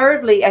then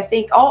thirdly, I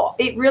think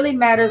it really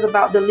matters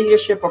about the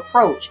leadership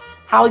approach,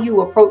 how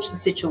you approach the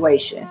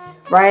situation,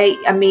 right?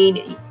 I mean,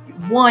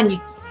 one,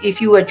 if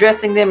you're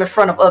addressing them in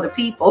front of other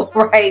people,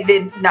 right,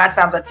 then 9 times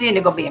out of 10,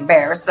 they're going to be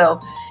embarrassed.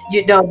 So,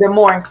 they're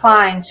more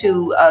inclined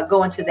to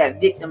go into that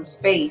victim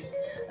space.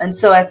 And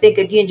so I think,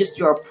 again, just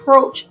your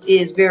approach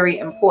is very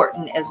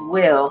important as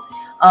well.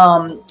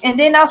 And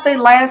then I'll say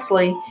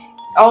lastly,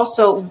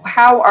 also,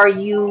 how are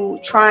you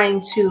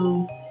trying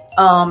to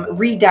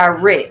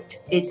redirect?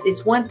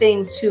 It's one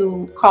thing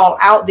to call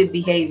out the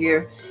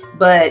behavior,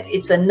 but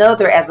it's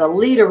another, as a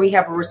leader, we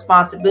have a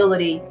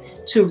responsibility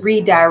to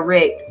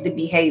redirect the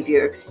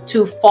behavior,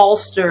 to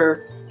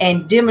foster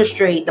and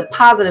demonstrate the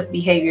positive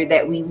behavior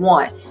that we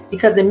want.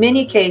 Because in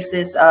many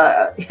cases,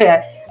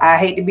 I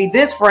hate to be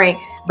this frank,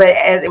 but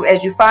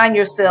as you find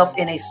yourself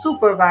in a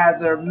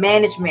supervisor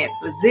management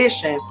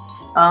position,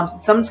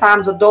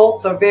 sometimes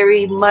adults are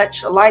very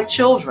much like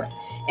children.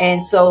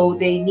 And so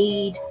they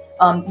need,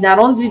 not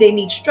only do they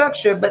need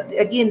structure, but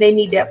again, they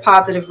need that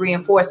positive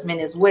reinforcement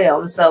as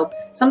well. And so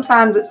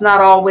sometimes it's not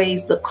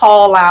always the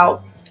call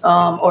out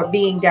or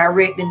being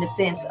direct in the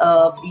sense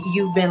of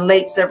you've been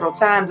late several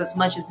times, as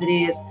much as it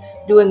is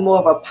doing more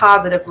of a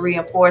positive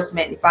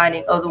reinforcement and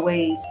finding other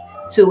ways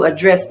to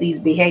address these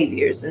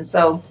behaviors. And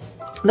so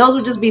those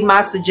would just be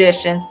my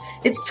suggestions.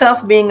 It's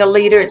tough being a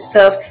leader. It's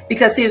tough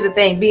because here's the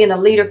thing, being a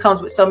leader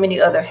comes with so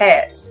many other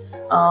hats.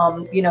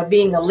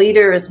 Being a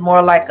leader is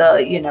more like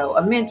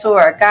a mentor,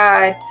 a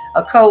guide,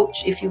 a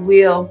coach, if you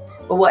will.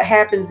 But what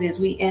happens is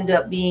we end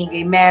up being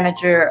a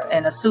manager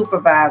and a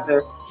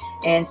supervisor.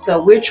 And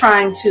so we're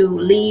trying to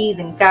lead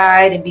and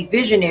guide and be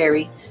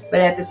visionary, but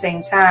at the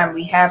same time,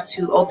 we have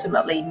to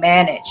ultimately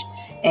manage.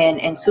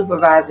 and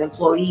supervise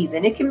employees,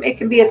 and it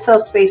can be a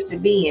tough space to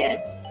be in.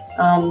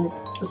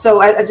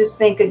 So I just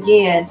think,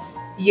 again,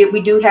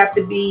 we do have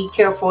to be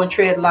careful and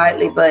tread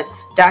lightly, but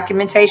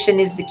documentation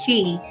is the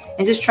key,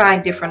 and just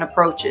trying different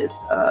approaches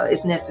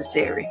is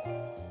necessary.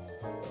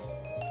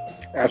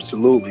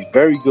 Absolutely.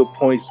 Very good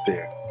points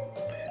there.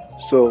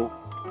 So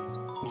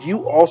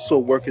you also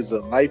work as a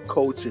life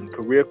coach and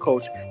career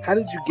coach. How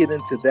did you get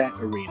into that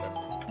arena?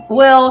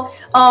 Well,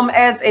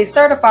 as a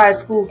certified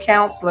school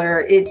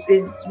counselor, it's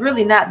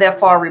really not that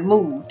far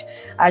removed.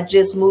 I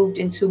just moved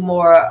into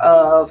more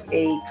of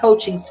a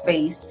coaching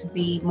space, to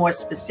be more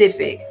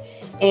specific.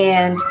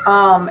 And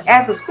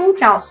as a school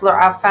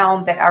counselor, I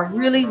found that I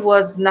really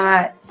was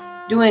not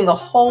doing a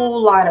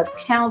whole lot of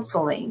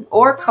counseling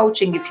or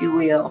coaching, if you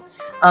will.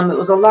 It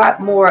was a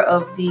lot more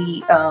of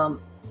the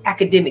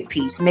academic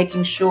piece,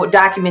 making sure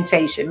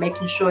documentation,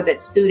 making sure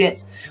that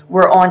students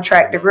were on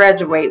track to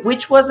graduate,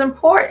 which was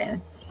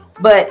important.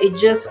 But it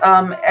just,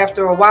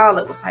 after a while,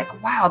 it was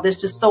like, wow, there's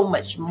just so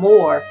much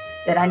more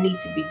that I need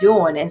to be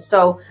doing. And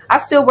so I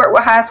still work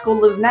with high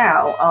schoolers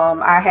now.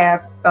 I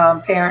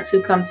have parents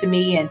who come to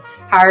me and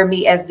hire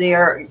me as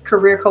their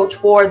career coach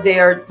for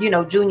their,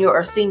 junior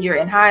or senior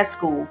in high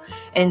school.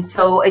 And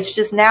so it's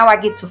just now I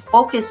get to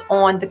focus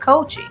on the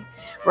coaching,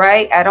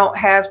 right? I don't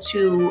have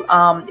to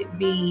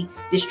be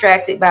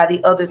distracted by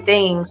the other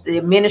things, the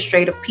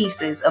administrative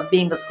pieces of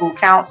being a school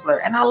counselor.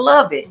 And I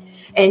love it.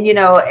 And,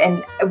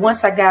 and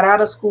once I got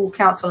out of school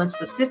counseling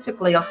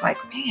specifically, I was like,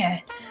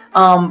 man,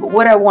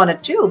 what I want to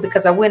do,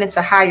 because I went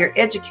into higher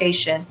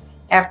education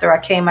after I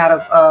came out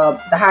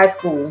of the high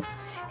school,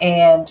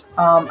 and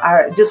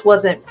I just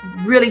wasn't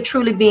really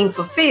truly being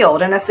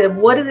fulfilled. And I said,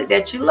 what is it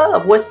that you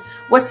love?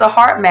 What's the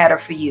heart matter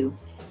for you?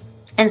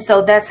 And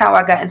so that's how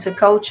I got into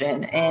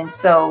coaching. And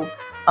so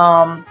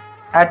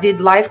I did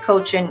life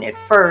coaching at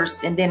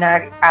first, and then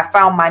I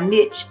found my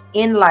niche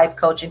in life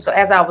coaching. So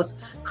as I was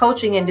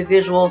coaching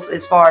individuals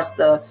as far as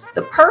the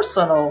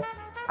personal,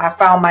 I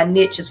found my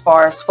niche as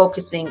far as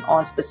focusing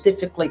on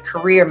specifically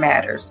career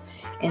matters.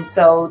 And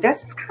so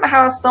that's just kind of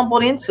how I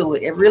stumbled into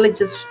it. It really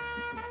just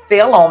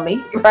fell on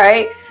me,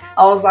 right?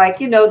 I was like,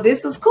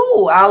 this is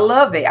cool. I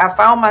love it. I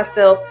found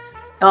myself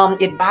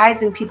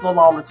advising people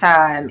all the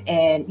time,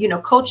 and,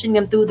 coaching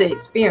them through the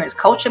experience,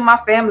 coaching my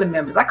family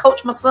members. I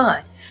coach my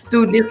son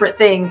through different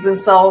things. And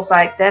so I was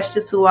like, that's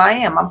just who I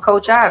am. I'm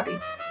Coach Ivy.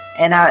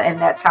 And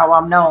that's how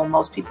I'm known.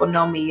 Most people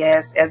know me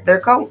as their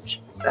coach.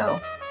 So.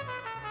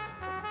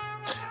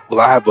 Well,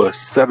 I have a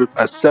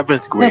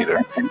seventh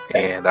grader,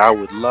 and I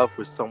would love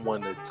for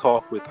someone to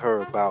talk with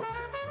her about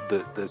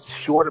the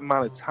short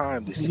amount of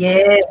time that she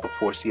has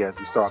before she has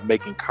to start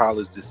making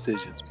college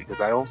decisions,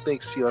 because I don't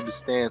think she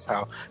understands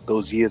how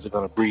those years are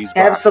going to breeze by.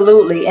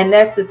 Absolutely. And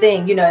that's the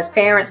thing, as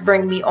parents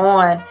bring me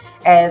on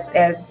as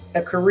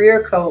a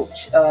career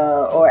coach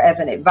or as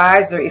an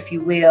advisor, if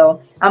you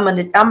will, I'm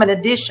an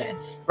addition,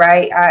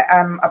 right?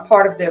 I'm a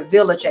part of their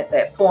village at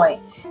that point.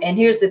 And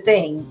here's the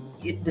thing.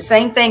 The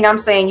same thing I'm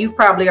saying you've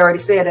probably already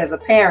said as a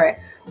parent,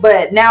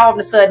 but now all of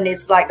a sudden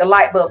it's like the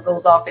light bulb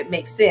goes off. It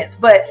makes sense.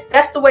 But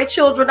that's the way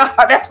children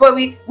are. That's why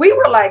we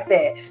were like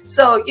that.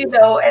 So,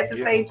 at the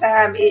same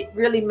time, it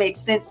really makes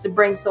sense to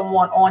bring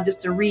someone on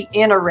just to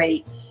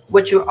reiterate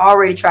what you're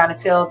already trying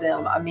to tell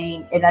them. I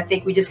mean, and I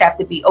think we just have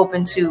to be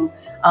open to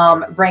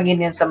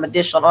bringing in some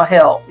additional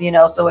help,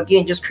 so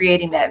again, just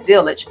creating that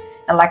village.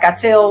 And like I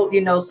tell,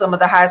 some of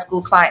the high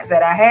school clients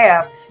that I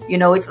have,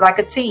 it's like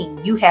a team.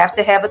 You have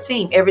to have a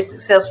team. Every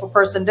successful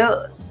person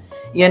does,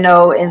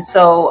 and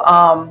so,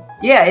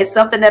 it's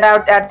something that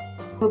I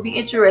would be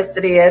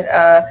interested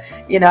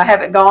in. I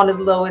haven't gone as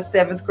low as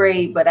 7th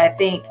grade, but I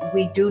think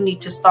we do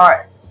need to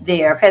start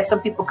there. I've had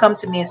some people come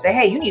to me and say,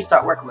 hey, you need to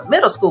start working with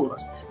middle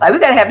schoolers. Like, we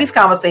got to have these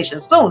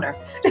conversations sooner.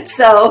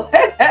 So,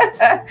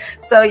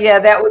 yeah,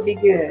 that would be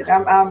good.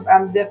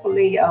 I'm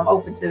definitely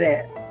open to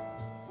that.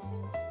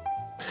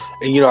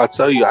 And, I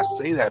tell you, I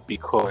say that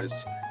because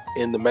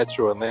in the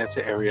Metro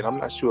Atlanta area, and I'm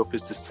not sure if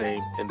it's the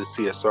same in the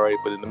CSRA,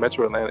 but in the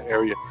Metro Atlanta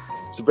area,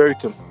 it's a very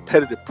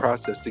competitive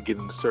process to get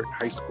into certain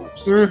high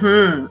schools.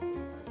 Mm-hmm.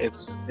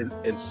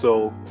 And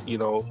so,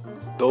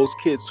 those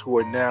kids who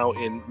are now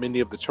in many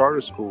of the charter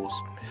schools,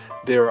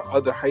 there are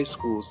other high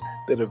schools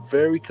that are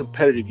very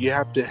competitive. You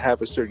have to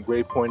have a certain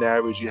grade point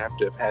average. You have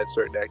to have had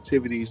certain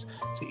activities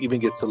to even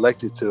get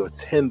selected to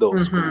attend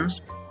those schools.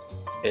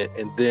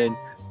 And then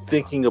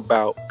thinking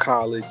about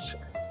college,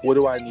 what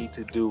do I need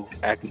to do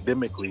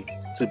academically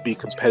to be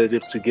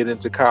competitive, to get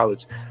into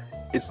college?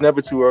 It's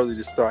never too early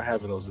to start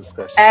having those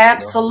discussions.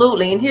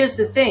 Absolutely. And here's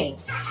the thing,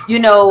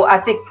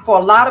 I think for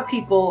a lot of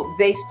people,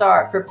 they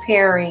start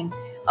preparing,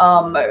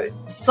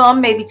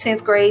 some maybe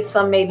 10th grade,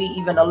 some maybe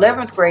even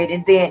 11th grade.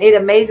 And then it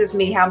amazes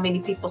me how many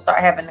people start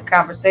having the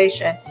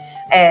conversation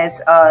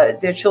as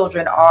their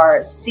children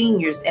are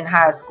seniors in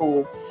high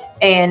school.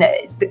 And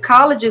the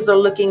colleges are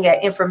looking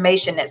at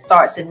information that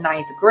starts in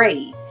 9th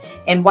grade.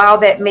 And while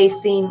that may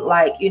seem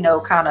like,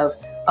 kind of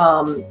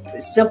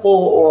simple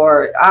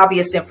or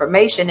obvious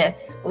information, and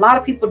a lot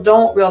of people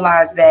don't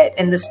realize that,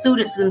 and the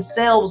students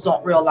themselves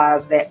don't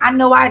realize that. I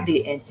know I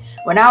didn't.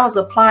 When I was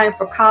applying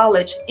for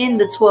college in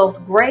the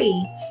 12th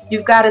grade,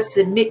 you've got to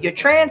submit your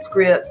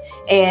transcript,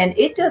 and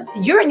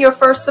you're in your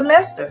first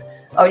semester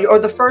or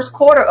the first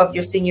quarter of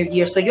your senior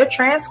year. So your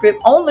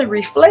transcript only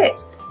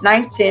reflects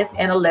 9th, 10th,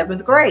 and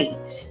 11th grade.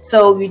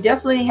 So you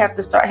definitely have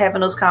to start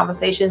having those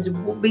conversations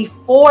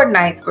before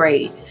 9th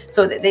grade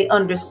so that they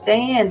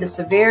understand the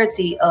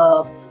severity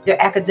of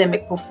their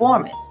academic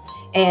performance.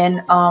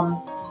 And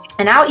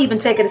I'll even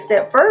take it a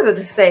step further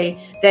to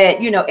say that,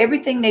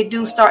 everything they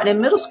do starting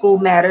in middle school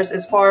matters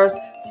as far as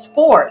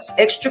sports,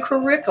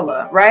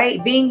 extracurricular,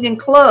 right? Being in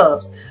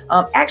clubs,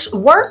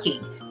 actually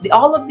working.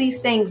 All of these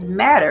things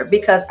matter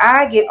because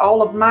I get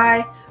all of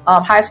my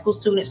high school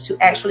students to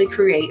actually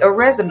create a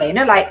resume. And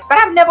they're like, but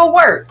I've never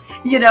worked.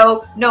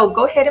 No,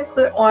 go ahead and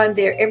put on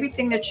there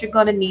everything that you're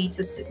going to need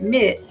to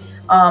submit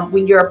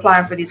when you're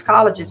applying for these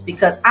colleges,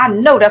 because I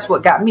know that's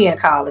what got me in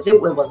college. It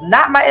was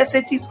not my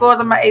SAT scores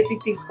or my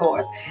ACT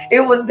scores. It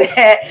was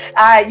that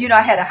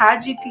I had a high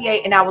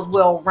GPA and I was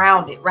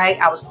well-rounded, right?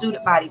 I was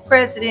student body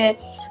president.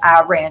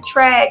 I ran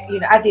track.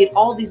 I did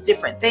all these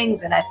different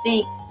things. And I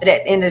think that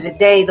at the end of the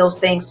day, those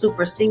things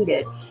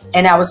superseded.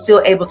 And I was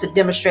still able to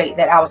demonstrate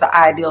that I was an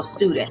ideal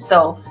student.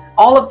 So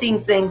all of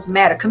these things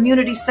matter.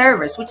 Community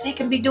service, which they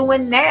can be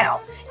doing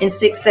now in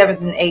 6th,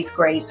 7th, and 8th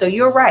grade. So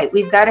you're right.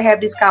 We've got to have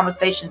these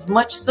conversations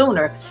much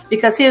sooner,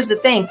 because here's the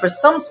thing. For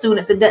some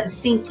students, it doesn't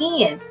sink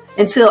in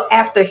until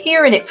after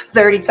hearing it for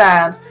 30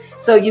 times.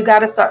 So you got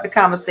to start the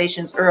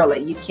conversations early.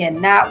 You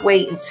cannot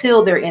wait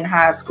until they're in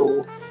high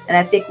school. And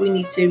I think we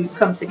need to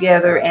come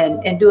together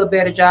and do a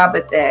better job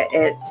at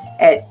that,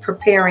 at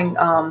preparing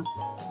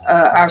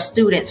our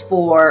students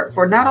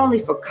for not only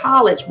for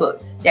college,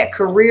 but that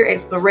career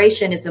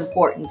exploration is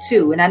important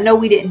too. And I know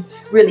we didn't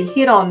really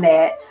hit on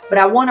that, but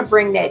I want to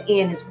bring that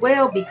in as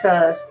well,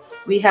 because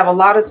we have a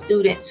lot of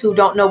students who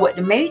don't know what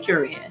to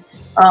major in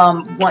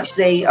once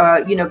they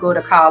go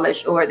to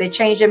college, or they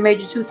change their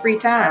major 2-3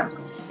 times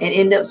and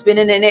end up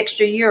spending an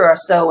extra year or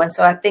so. And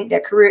so I think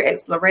that career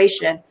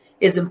exploration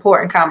is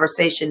important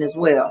conversation as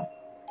well.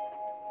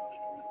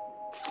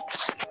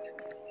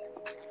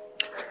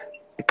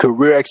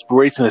 Career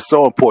exploration is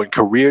so important.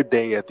 Career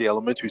day at the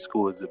elementary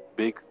school is a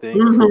big thing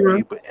for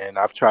me, and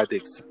I've tried to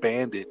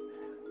expand it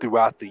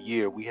throughout the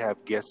year. We have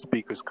guest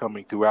speakers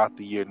coming throughout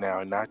the year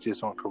now, and not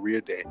just on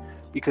career day,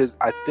 because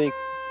I think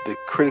the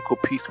critical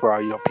piece for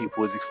our young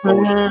people is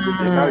exposure.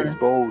 They're not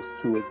exposed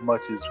to as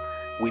much as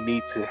we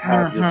need to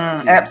have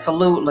them see.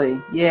 Absolutely.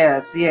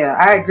 Yes. Yeah,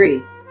 I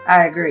agree.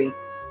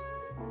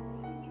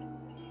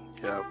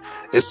 Yeah.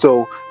 And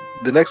so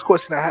the next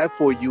question I have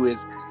for you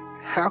is,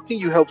 how can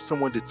you help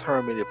someone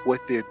determine if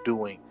what they're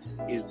doing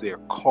is their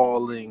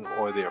calling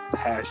or their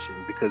passion?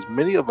 Because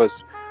many of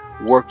us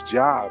work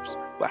jobs,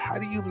 but how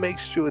do you make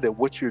sure that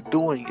what you're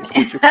doing is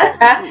what you're called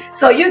to do?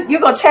 So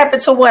you're going to tap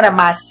into one of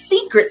my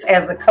secrets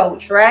as a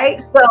coach, right?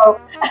 So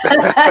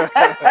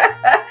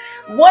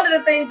one of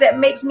the things that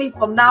makes me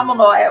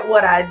phenomenal at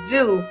what I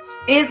do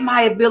is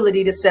my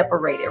ability to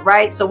separate it,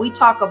 right? So we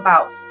talk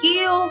about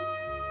skills,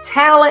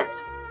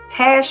 talents,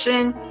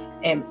 passion,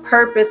 and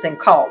purpose and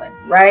calling,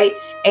 right?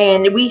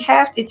 And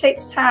it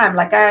takes time.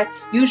 Like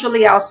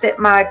I'll set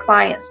my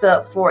clients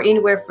up for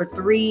anywhere for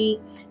 3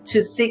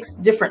 to 6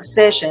 different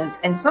sessions.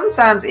 And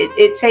sometimes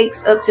it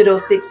takes up to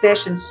those 6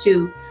 sessions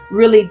to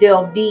really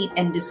delve deep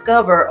and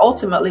discover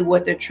ultimately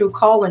what their true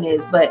calling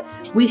is. But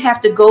we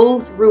have to go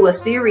through a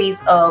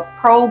series of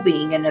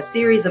probing and a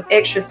series of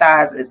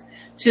exercises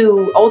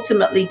to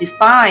ultimately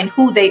define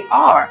who they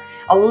are.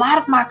 A lot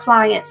of my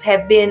clients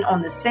have been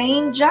on the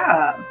same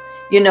job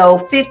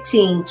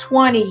 15,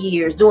 20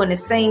 years doing the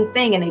same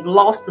thing, and they've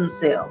lost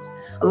themselves.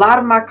 A lot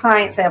of my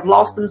clients have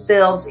lost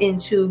themselves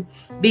into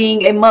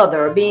being a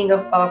mother, being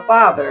a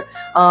father,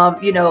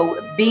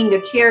 being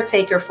a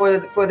caretaker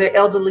for their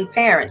elderly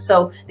parents.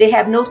 So they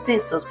have no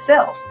sense of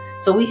self.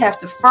 So we have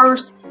to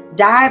first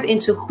dive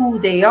into who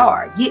they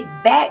are, get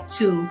back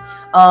to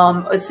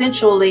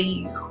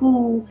essentially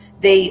who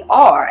they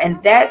are.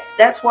 And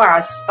that's where I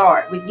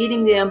start with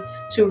getting them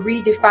to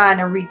redefine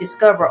and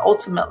rediscover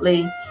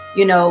ultimately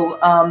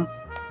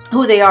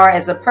who they are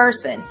as a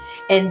person.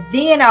 And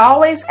then I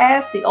always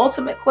ask the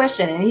ultimate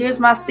question, and here's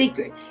my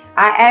secret.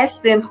 I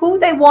ask them who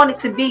they wanted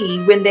to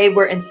be when they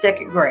were in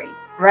 2nd grade,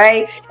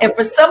 right? And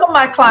for some of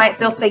my clients,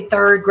 they'll say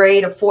 3rd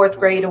grade or 4th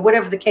grade or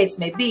whatever the case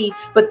may be,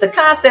 but the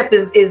concept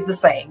is the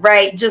same,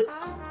 right? Just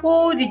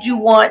who did you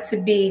want to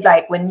be?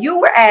 Like when you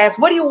were asked,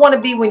 what do you want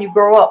to be when you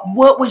grow up?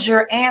 What was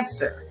your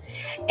answer?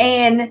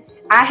 And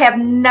I have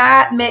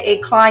not met a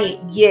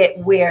client yet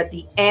where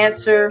the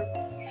answer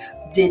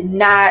did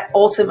not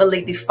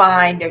ultimately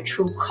define their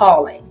true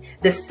calling.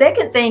 The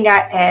second thing I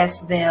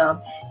ask them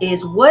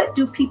is, what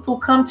do people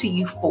come to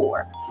you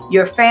for?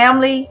 Your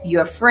family,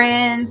 your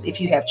friends,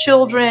 if you have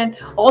children,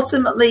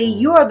 ultimately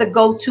you are the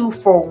go-to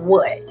for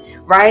what,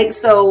 right?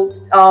 So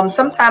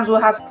sometimes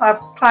we'll have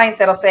clients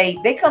that'll say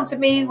they come to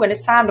me when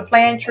it's time to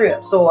plan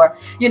trips, or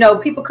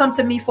people come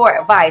to me for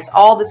advice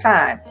all the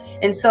time.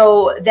 And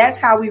so that's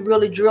how we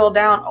really drill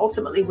down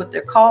ultimately what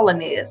their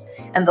calling is.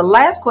 And the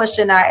last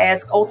question I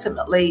ask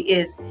ultimately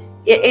is,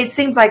 it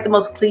seems like the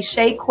most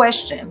cliche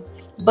question,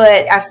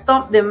 but I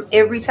stump them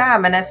every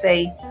time, and I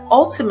say,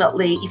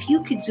 ultimately, if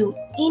you could do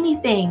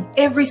anything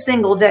every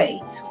single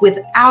day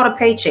without a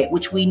paycheck,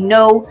 which we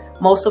know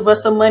most of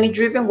us are money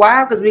driven.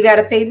 Why? Because we got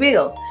to pay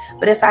bills.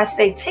 But if I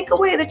say, take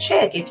away the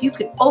check, if you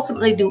could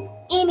ultimately do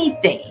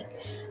anything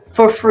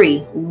for free,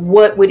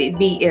 what would it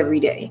be every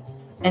day?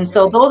 And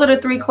so those are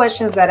the three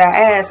questions that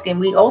I ask, and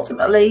we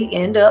ultimately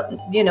end up,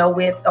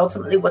 with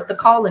ultimately what the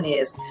calling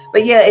is.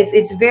 But yeah,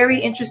 it's very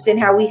interesting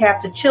how we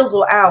have to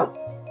chisel out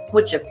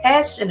what you're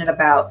passionate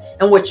about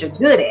and what you're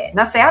good at. And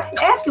I say, I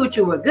didn't ask you what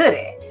you were good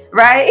at,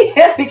 right?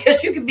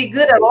 Because you can be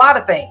good at a lot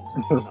of things.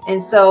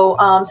 And so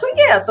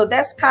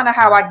that's kind of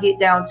how I get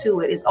down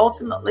to it, is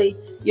ultimately,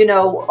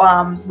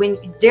 when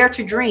you dare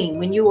to dream,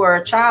 when you were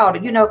a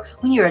child,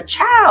 when you're a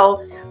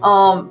child,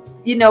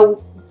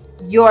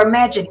 your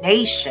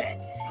imagination.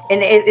 And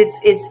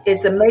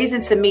it's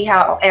amazing to me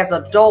how as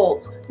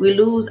adults we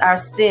lose our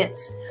sense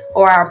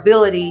or our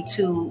ability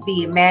to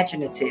be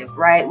imaginative,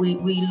 right?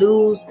 We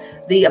lose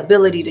the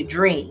ability to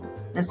dream.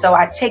 And so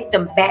I take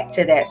them back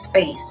to that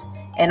space,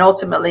 and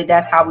ultimately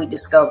that's how we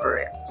discover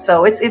it.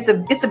 So it's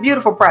a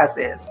beautiful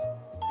process.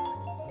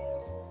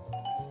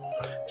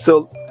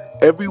 So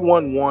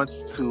everyone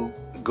wants to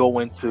go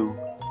into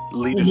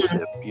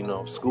leadership,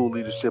 school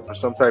leadership or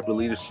some type of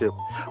leadership.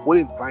 What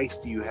advice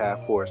do you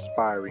have for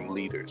aspiring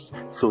leaders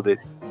so that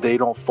they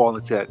don't fall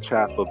into that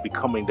trap of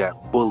becoming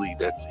that bully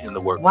that's in the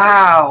workplace?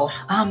 Wow.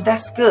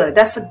 That's good.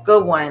 That's a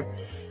good one.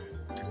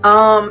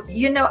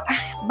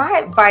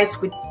 My advice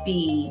would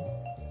be,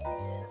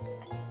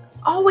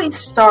 always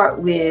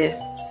start with,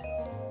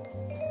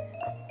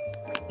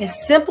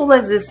 as simple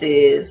as this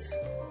is,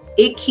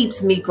 it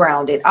keeps me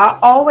grounded. I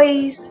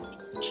always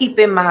keep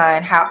in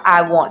mind how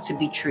I want to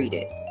be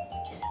treated.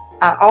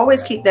 I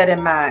always keep that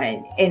in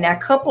mind. And I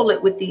couple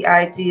it with the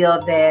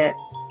idea that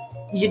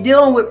you're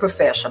dealing with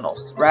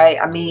professionals, right?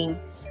 I mean,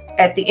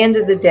 at the end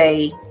of the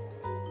day,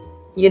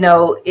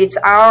 it's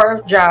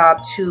our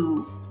job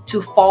to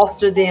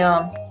foster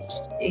them,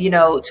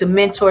 to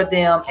mentor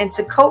them and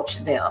to coach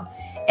them.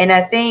 And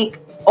I think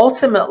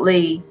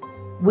ultimately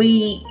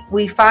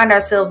we find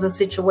ourselves in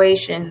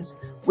situations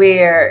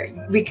where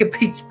we could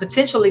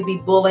potentially be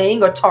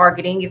bullying or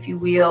targeting, if you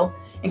will,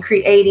 and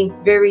creating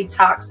very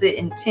toxic,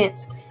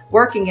 intense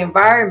working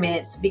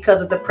environments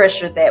because of the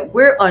pressure that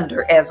we're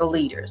under as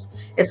leaders,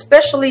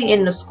 especially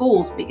in the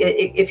schools.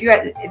 Especially if you're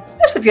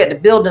at the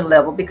building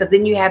level, because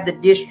then you have the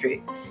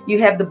district, you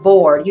have the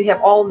board, you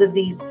have all of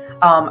these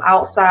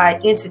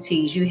outside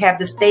entities, you have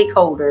the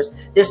stakeholders.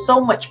 There's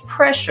so much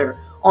pressure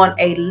on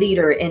a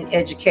leader in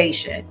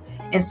education.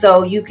 And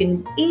so you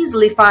can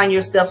easily find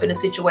yourself in a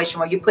situation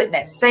where you're putting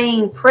that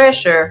same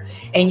pressure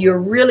and you're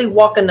really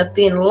walking a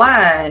thin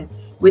line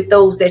with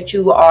those that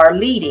you are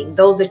leading,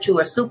 those that you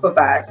are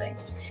supervising.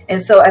 And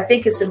so I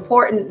think it's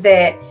important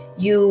that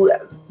you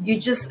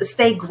just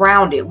stay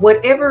grounded.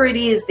 Whatever it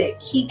is that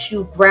keeps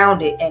you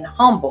grounded and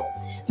humble,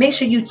 make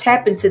sure you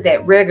tap into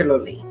that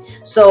regularly.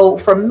 So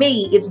for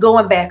me, it's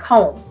going back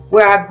home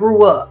where I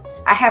grew up.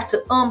 I have to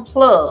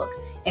unplug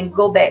and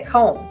go back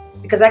home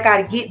because I got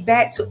to get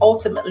back to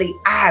ultimately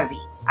Ivy.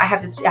 I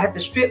have to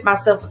strip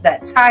myself of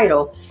that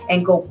title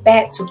and go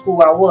back to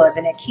who I was,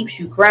 and that keeps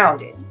you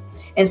grounded.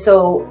 And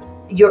so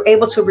you're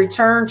able to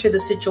return to the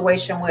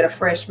situation with a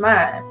fresh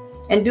mind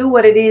and do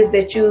what it is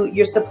that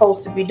you're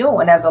supposed to be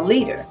doing as a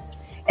leader.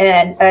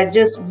 And I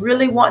just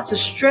really want to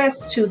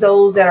stress to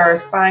those that are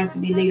aspiring to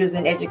be leaders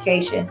in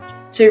education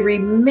to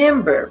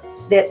remember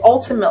that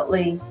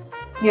ultimately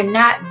you're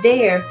not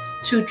there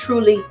to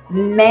truly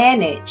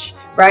manage,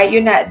 right?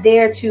 You're not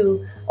there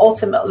to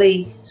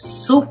ultimately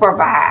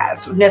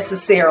supervise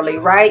necessarily,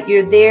 right?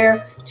 You're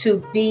there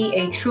to be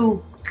a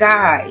true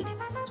guide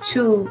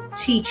to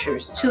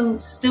teachers, to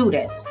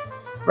students,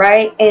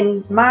 right?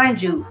 And mind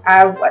you,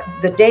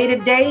 the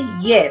day-to-day,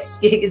 yes,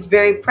 it's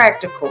very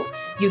practical.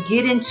 You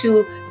get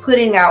into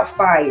putting out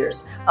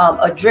fires,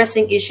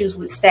 addressing issues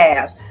with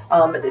staff,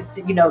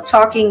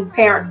 talking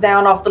parents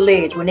down off the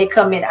ledge when they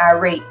come in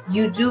irate.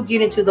 You do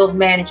get into those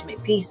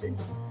management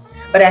pieces.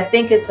 But I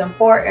think it's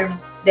important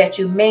that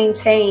you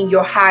maintain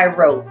your high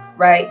road,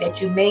 right? That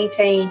you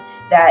maintain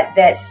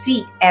that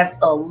seat as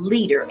a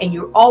leader, and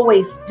you're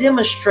always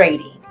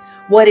demonstrating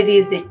what it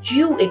is that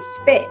you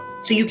expect.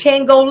 So you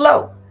can't go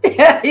low.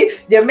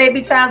 There may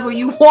be times where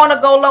you want to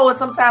go low, and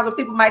sometimes where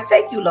people might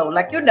take you low.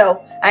 Like,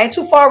 I ain't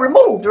too far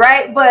removed,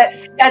 right? But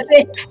I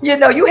think,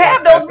 you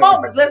have those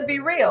moments. Let's be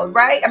real,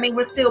 right? I mean,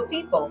 we're still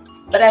people.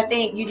 But I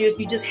think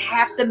you just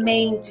have to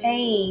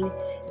maintain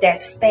that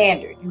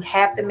standard. You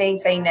have to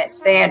maintain that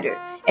standard.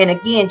 And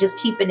again, just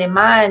keeping in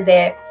mind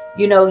that,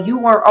 you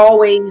weren't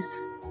always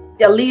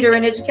a leader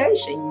in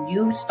education.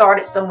 You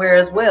started somewhere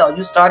as well.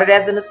 You started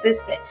as an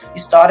assistant.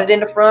 You started in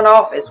the front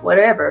office,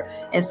 whatever.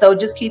 And so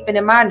just keeping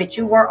in mind that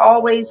you weren't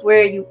always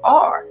where you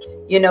are,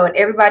 and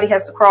everybody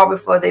has to crawl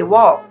before they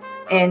walk.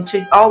 And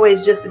to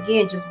always just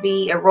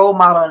be a role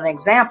model and an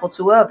example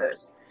to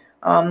others.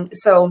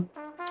 So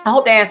I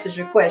hope that answers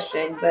your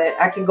question, but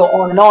I can go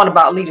on and on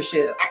about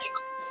leadership.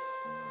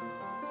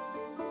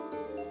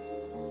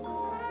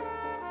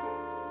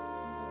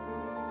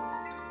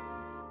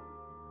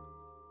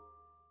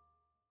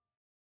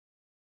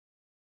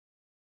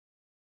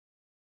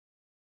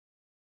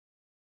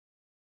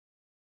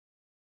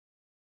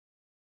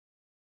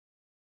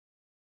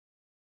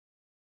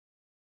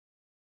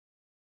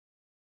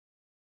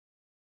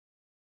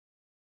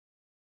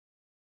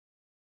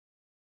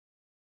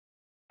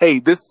 Hey,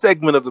 this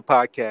segment of the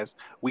podcast,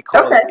 we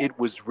call It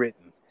Was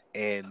Written.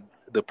 And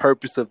the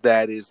purpose of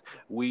that is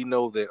we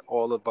know that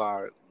all of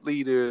our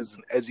leaders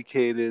and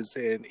educators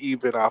and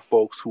even our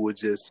folks who are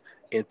just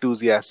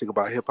enthusiastic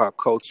about hip hop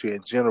culture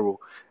in general,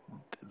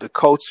 the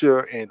culture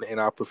and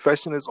our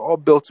profession is all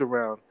built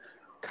around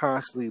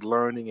constantly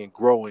learning and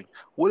growing.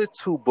 What are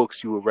 2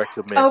 books you would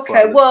recommend?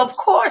 Okay, well, of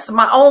course,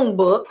 my own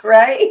book,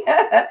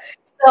 right?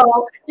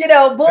 So,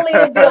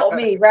 Bullying Built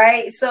Me,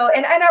 right? So,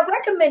 and I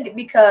recommend it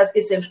because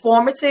it's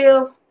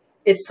informative,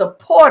 it's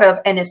supportive,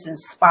 and it's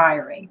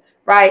inspiring,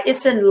 right?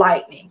 It's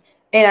enlightening.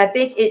 And I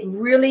think it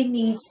really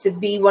needs to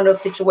be one of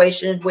those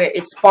situations where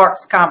it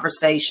sparks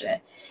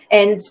conversation.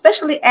 And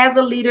especially as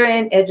a leader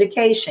in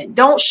education,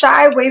 don't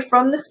shy away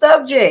from the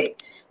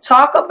subject.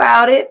 Talk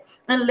about it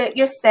and let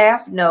your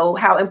staff know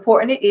how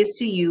important it is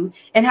to you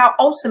and how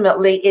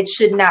ultimately it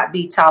should not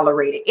be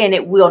tolerated, and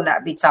it will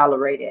not be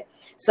tolerated.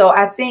 So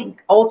I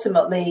think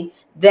ultimately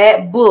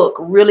that book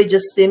really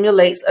just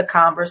stimulates a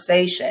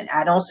conversation.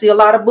 I don't see a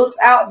lot of books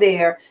out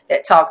there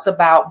that talks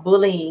about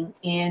bullying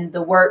in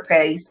the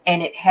workplace,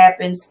 and it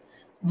happens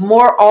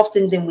more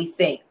often than we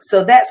think.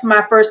 So that's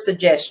my first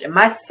suggestion.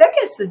 My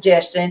second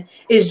suggestion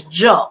is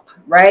Jump,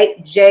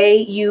 right?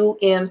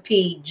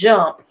 J-U-M-P,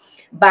 Jump,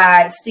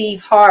 by Steve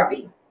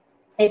Harvey.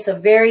 It's a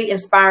very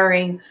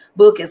inspiring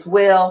book as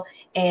well.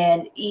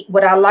 And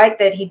what I like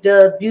that he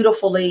does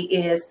beautifully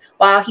is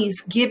while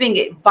he's giving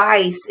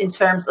advice in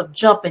terms of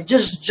jumping,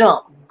 just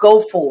jump,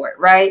 go for it,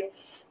 right?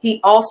 He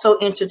also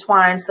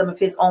intertwines some of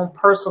his own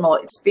personal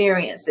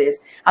experiences.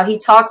 How he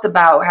talks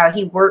about how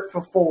he worked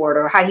for Ford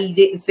or how he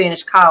didn't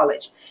finish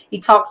college. He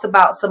talks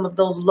about some of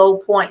those low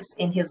points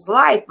in his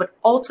life, but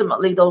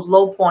ultimately those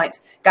low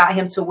points got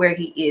him to where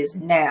he is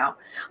now.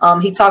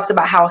 He talks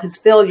about how his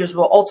failures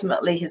were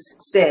ultimately his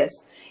success.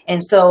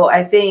 And so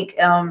I think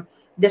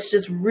that's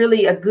just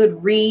really a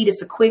good read.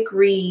 It's a quick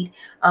read,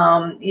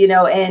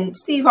 and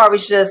Steve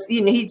Harvey's just,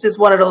 he's just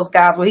one of those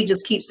guys where he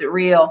just keeps it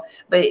real,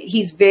 but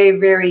he's very,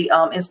 very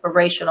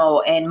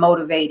inspirational and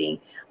motivating.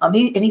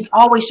 He's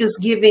always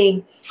just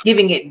giving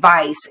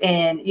advice.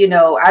 And,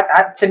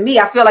 to me,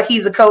 I feel like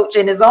he's a coach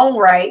in his own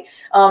right,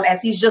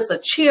 as he's just a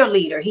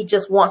cheerleader. He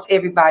just wants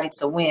everybody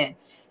to win.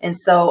 And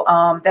so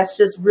that's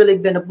just really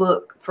been a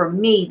book for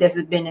me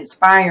that's been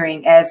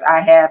inspiring as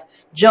I have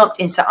jumped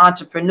into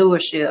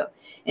entrepreneurship.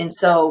 And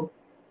so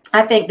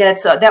I think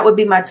that would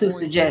be my 2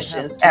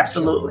 suggestions.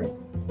 Absolutely.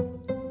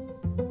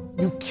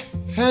 You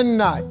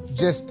cannot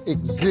just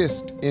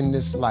exist in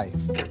this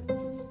life.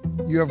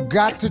 You have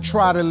got to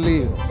try to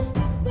live.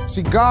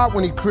 See, God,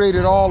 when he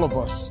created all of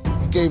us,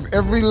 he gave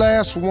every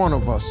last one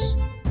of us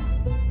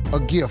a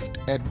gift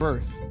at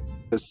birth.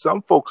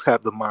 Some folks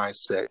have the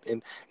mindset,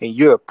 and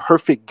you're a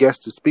perfect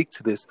guest to speak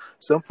to this.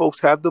 Some folks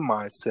have the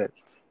mindset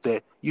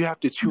that you have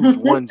to choose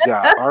one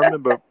job. I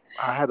remember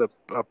I had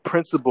a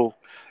principal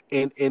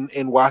in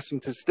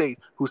Washington State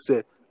who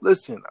said,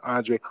 "Listen,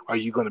 Andre, are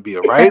you going to be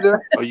a writer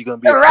or are you going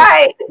to be a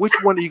right? Which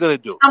one are you going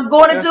to do?" I'm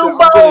going to do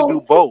both. I'm going to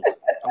do both.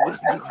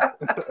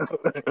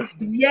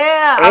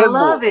 Yeah, I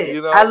love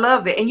it. I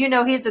love it. And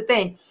here's the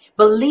thing.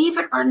 Believe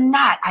it or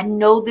not, I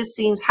know this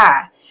seems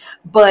high,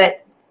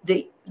 but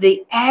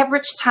the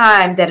average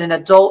time that an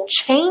adult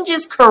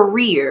changes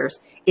careers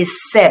is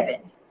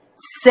 7.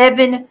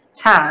 7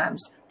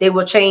 times they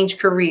will change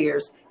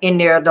careers in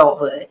their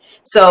adulthood.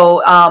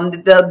 So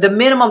the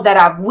minimum that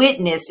I've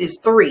witnessed is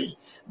 3,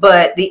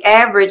 but the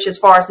average as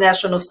far as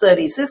national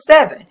studies is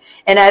 7.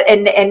 And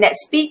that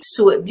speaks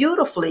to it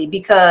beautifully,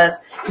 because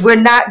we're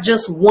not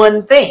just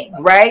one thing,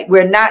 right?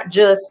 We're not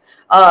just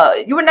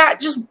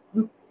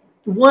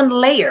one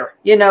layer.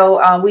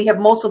 We have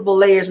multiple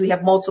layers. We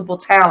have multiple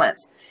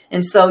talents.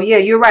 And so, yeah,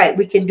 you're right.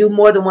 We can do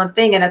more than one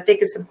thing. And I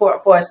think it's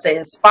important for us to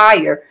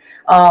inspire,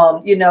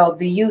 the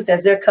youth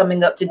as they're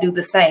coming up to do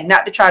the same,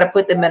 not to try to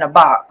put them in a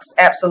box.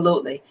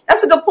 Absolutely.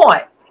 That's a good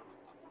point.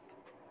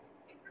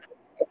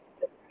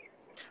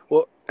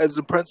 Well, as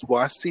a principal,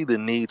 I see the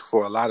need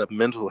for a lot of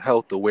mental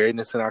health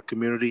awareness in our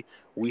community.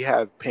 We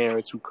have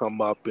parents who come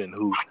up and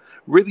who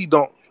really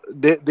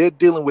they're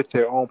dealing with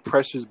their own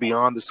pressures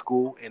beyond the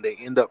school, and they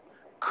end up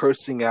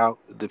cursing out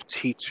the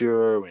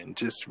teacher and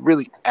just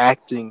really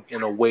acting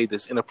in a way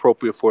that's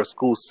inappropriate for a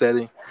school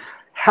setting.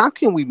 How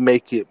can we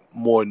make it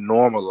more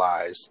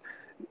normalized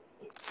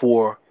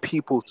for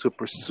people to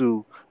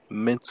pursue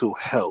mental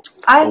health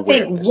I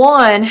awareness? think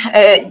one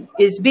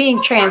is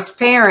being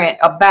transparent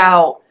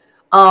about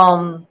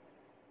our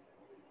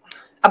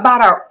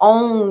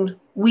own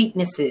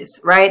weaknesses,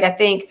 right? I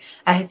think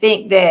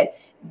that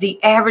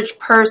the average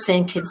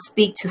person can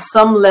speak to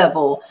some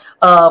level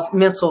of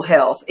mental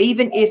health,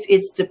 even if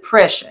it's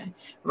depression,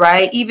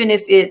 right? Even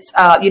if it's,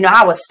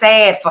 I was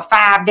sad for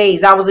 5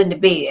 days, I was in the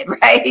bed,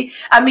 right?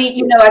 I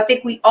mean, I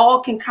think we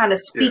all can kind of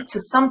speak to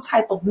some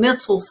type of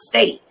mental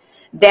state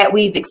that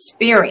we've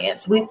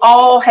experienced. We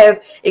all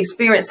have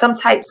experienced some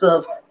types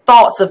of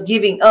thoughts of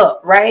giving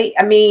up, right?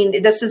 I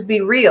mean, let's just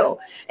be real.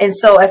 And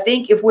so I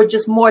think if we're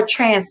just more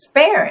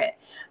transparent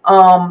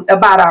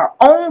about our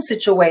own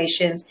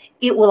situations,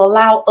 it will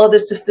allow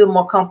others to feel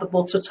more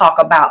comfortable to talk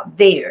about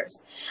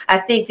theirs. I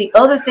think the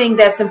other thing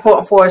that's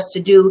important for us to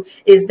do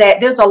is that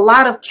there's a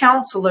lot of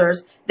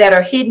counselors that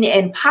are hidden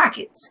in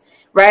pockets,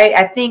 right?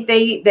 I think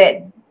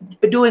that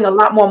doing a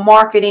lot more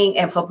marketing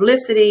and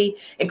publicity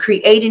and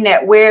creating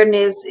that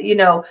awareness,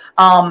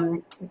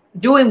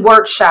 doing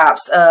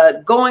workshops,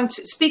 going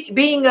to speak,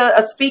 being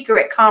a speaker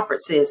at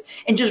conferences,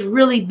 and just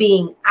really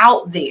being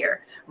out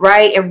there,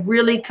 right? And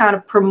really kind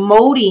of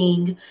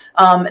promoting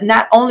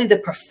not only the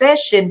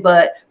profession,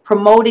 but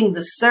promoting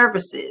the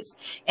services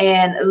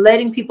and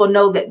letting people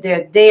know that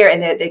they're there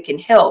and that they can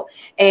help,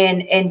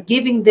 and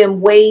giving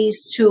them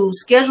ways to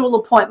schedule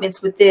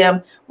appointments with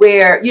them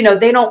where,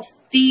 they don't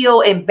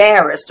feel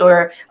embarrassed,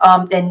 or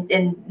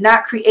and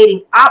not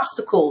creating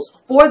obstacles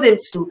for them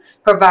to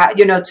provide,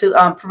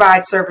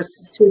 provide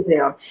services to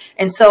them.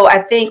 And so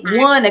I think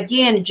one,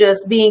 again,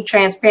 just being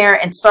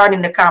transparent and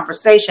starting the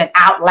conversation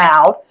out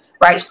loud,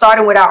 right?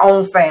 Starting with our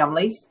own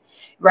families,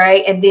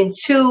 right? And then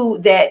two,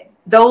 that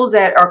those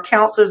that are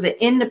counselors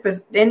in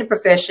the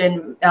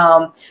profession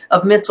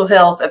of mental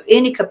health of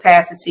any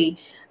capacity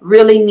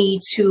really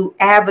need to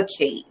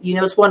advocate.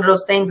 It's one of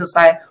those things. It's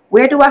like,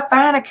 where do I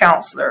find a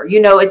counselor?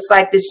 It's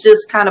like it's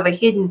just kind of a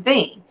hidden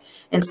thing.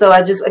 And so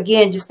I just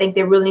think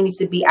there really needs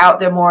to be out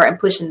there more and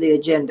pushing the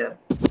agenda.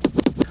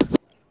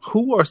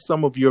 Who are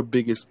some of your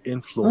biggest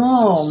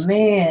influences? Oh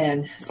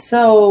man,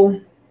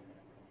 so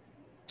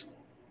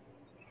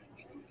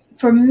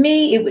for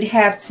me, it would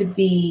have to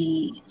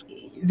be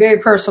very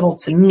personal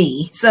to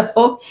me.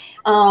 So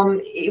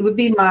it would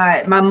be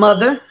my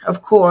mother,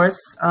 of course.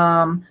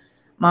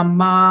 My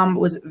mom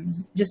was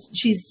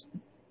she's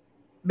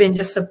been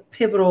just a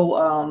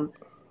pivotal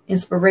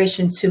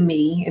inspiration to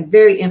me and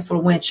very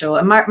influential.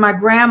 And my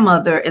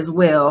grandmother as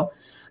well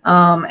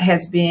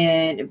has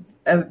been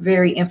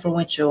very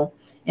influential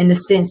in the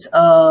sense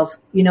of,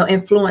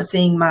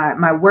 influencing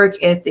my work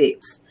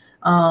ethics,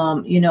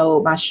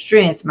 my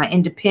strength, my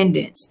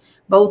independence.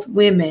 Both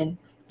women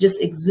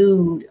just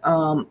exude,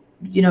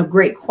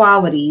 great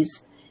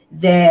qualities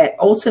that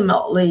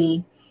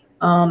ultimately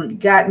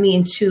got me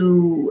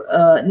into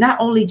not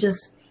only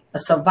just a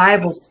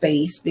survival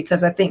space,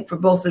 because I think for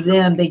both of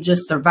them, they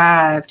just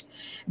survived,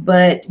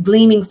 but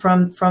gleaming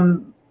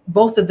from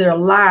both of their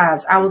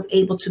lives, I was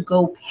able to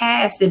go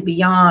past and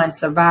beyond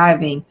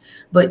surviving,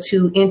 but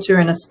to enter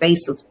in a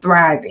space of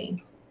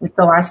thriving. And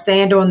so I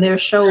stand on their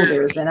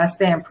shoulders and I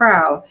stand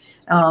proud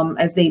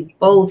as they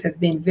both have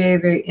been very,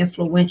 very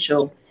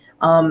influential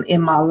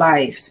in my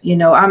life.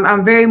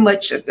 I'm very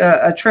much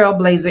a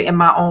trailblazer in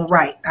my own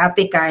right. I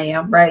think I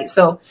am, right?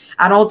 So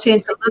I don't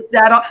tend to look.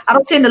 I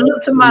don't tend to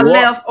look to my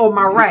left or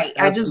my right.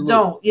 Absolutely. I just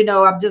don't.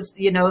 I'm just,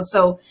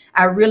 so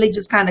I really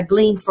just kind of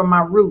glean from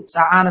my roots.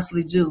 I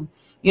honestly do.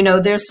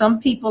 There's some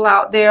people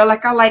out there,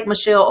 like I like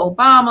Michelle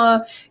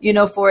Obama,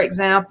 for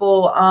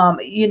example,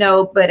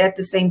 but at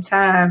the same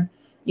time,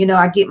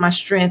 I get my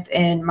strength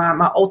and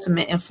my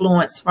ultimate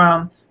influence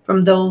from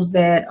those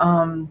that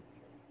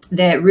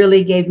that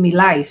really gave me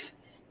life.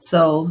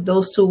 So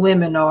those two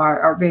women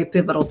are very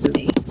pivotal to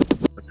me.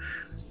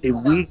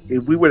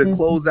 If we were to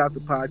close out the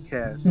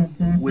podcast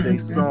with a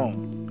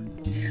song,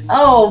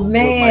 oh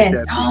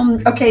man,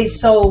 okay,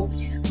 so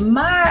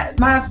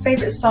my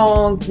favorite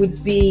song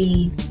would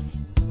be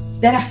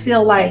that I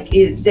feel like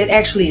that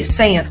actually is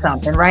saying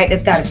something, right?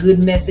 It's got a good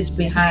message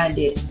behind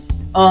it.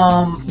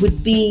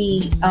 Would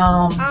be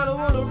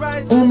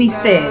Umi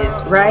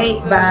Says, right?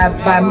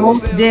 By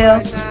Mos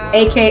Def,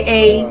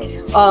 aka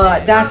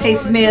Dante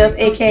Smith,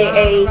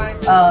 aka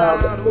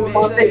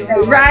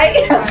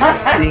right?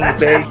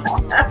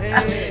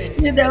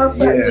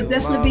 So it would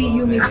definitely be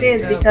Umi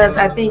Says, because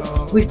I think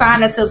we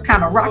find ourselves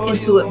kind of rocking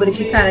to it, but if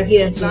you kind of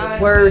get into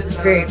his words, it's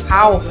very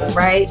powerful,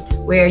 right?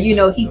 Where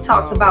he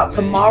talks about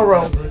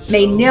tomorrow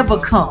may never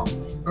come,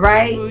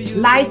 right?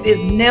 Life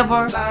is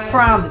never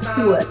promised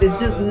to us. It's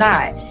just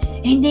not.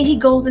 And then he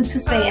goes into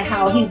saying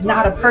how he's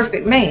not a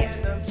perfect man,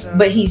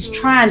 but he's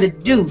trying to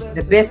do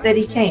the best that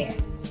he can,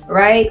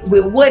 right?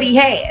 With what he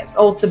has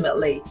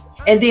ultimately.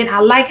 And then I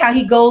like how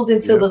he goes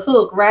into the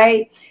hook,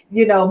 right?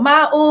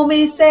 My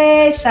Umi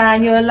says,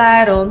 shine your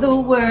light on the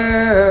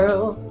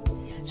world.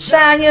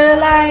 Shine your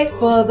light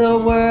for the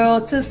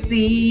world to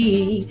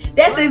see.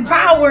 That's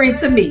empowering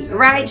to me,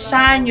 right?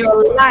 Shine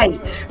your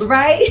light,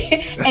 right?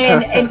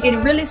 And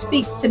it really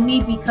speaks to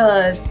me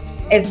because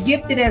as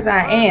gifted as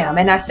I am,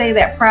 and I say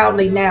that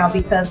proudly now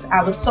because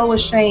I was so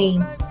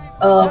ashamed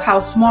of how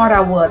smart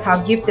I was,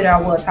 how gifted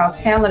I was, how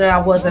talented I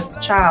was as a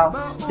child,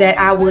 that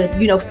I would,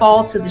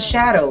 fall to the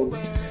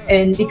shadows.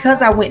 And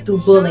because I went through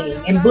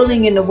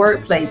bullying in the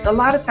workplace, a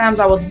lot of times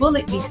I was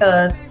bullied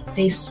because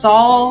they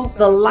saw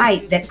the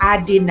light that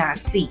I did not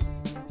see,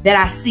 that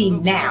I see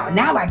now.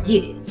 Now I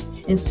get it.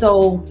 And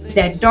so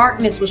that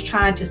darkness was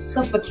trying to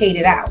suffocate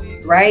it out,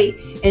 right?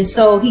 And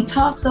so he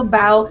talks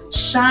about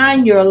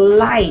shine your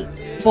light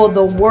for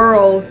the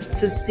world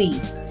to see.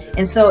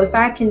 And so if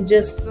I can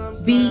just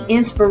be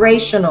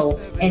inspirational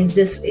and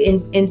just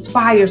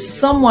inspire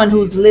someone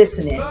who's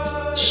listening,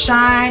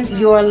 shine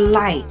your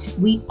light.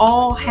 We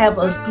all have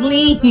a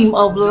gleam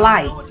of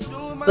light,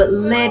 but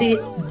let it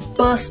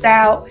bust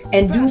out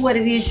and do what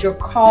it is you're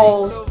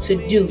called to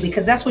do,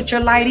 because that's what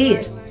your light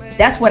is.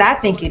 That's what I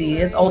think it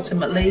is.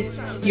 Ultimately,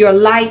 your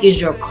light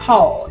is your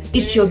call.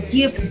 It's your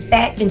gift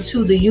back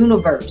into the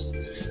universe.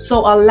 So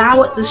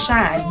allow it to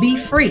shine. Be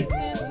free.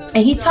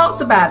 And he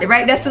talks about it,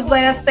 right? That's his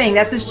last thing.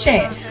 That's his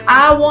chant.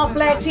 I want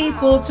black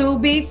people to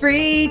be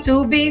free,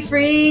 to be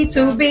free,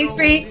 to be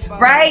free,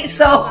 right?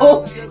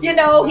 So,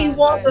 he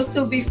wants us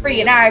to be free.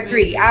 And I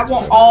agree. I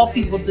want all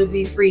people to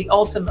be free.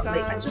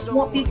 Ultimately, I just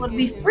want people to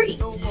be free.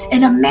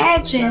 And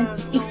imagine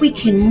if we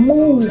can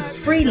move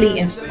freely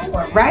and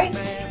forward, right?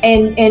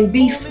 And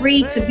be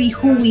free to be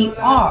who we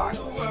are.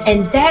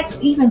 And that's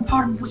even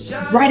part of what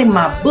writing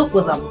my book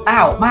was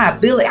about. My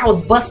ability. I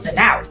was busting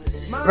out.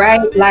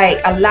 Right? Like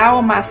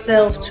allowing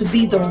myself to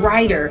be the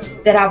writer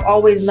that I've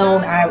always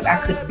known I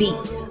could be.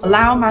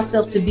 Allowing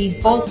myself to be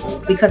vocal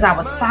because I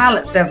was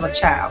silenced as a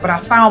child, but I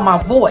found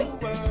my voice.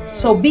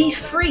 So be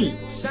free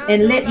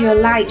and let your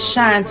light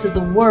shine to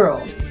the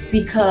world,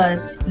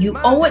 because you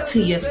owe it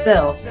to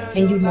yourself,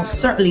 and you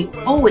most certainly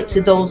owe it to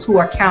those who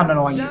are counting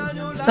on you.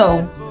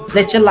 So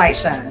let your light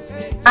shine.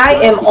 I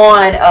am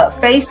on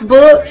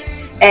Facebook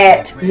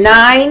at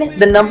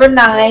 9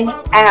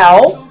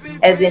 OWL,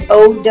 as in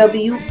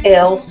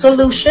OWL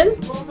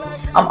Solutions.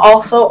 I'm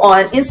also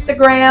on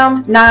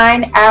Instagram,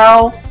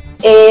 9OWL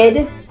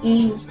Ed,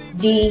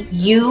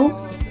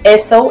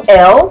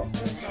 EDUSOL.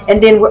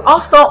 And then we're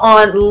also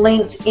on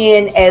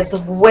LinkedIn as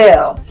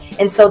well.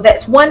 And so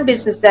that's one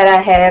business that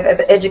I have as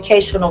an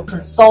educational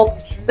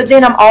consultant. But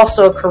then I'm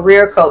also a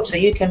career coach. So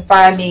you can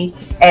find me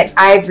at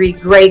Ivory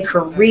Gray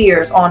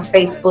Careers on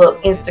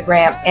Facebook,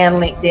 Instagram, and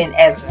LinkedIn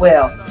as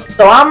well.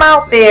 So I'm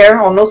out there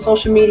on those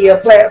social media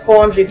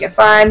platforms. You can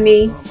find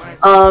me.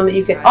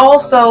 You can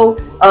also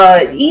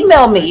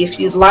email me if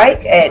you'd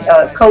like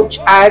at Coach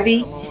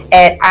Ivy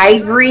at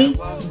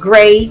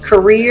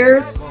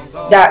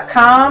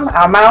ivorygraycareers.com.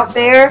 I'm out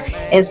there.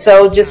 And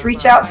so just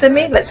reach out to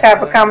me. Let's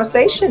have a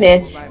conversation,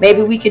 and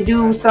maybe we can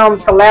do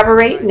some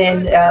collaborating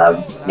and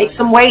make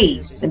some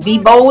waves and be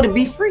bold and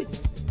be free.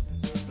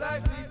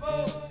 Black people.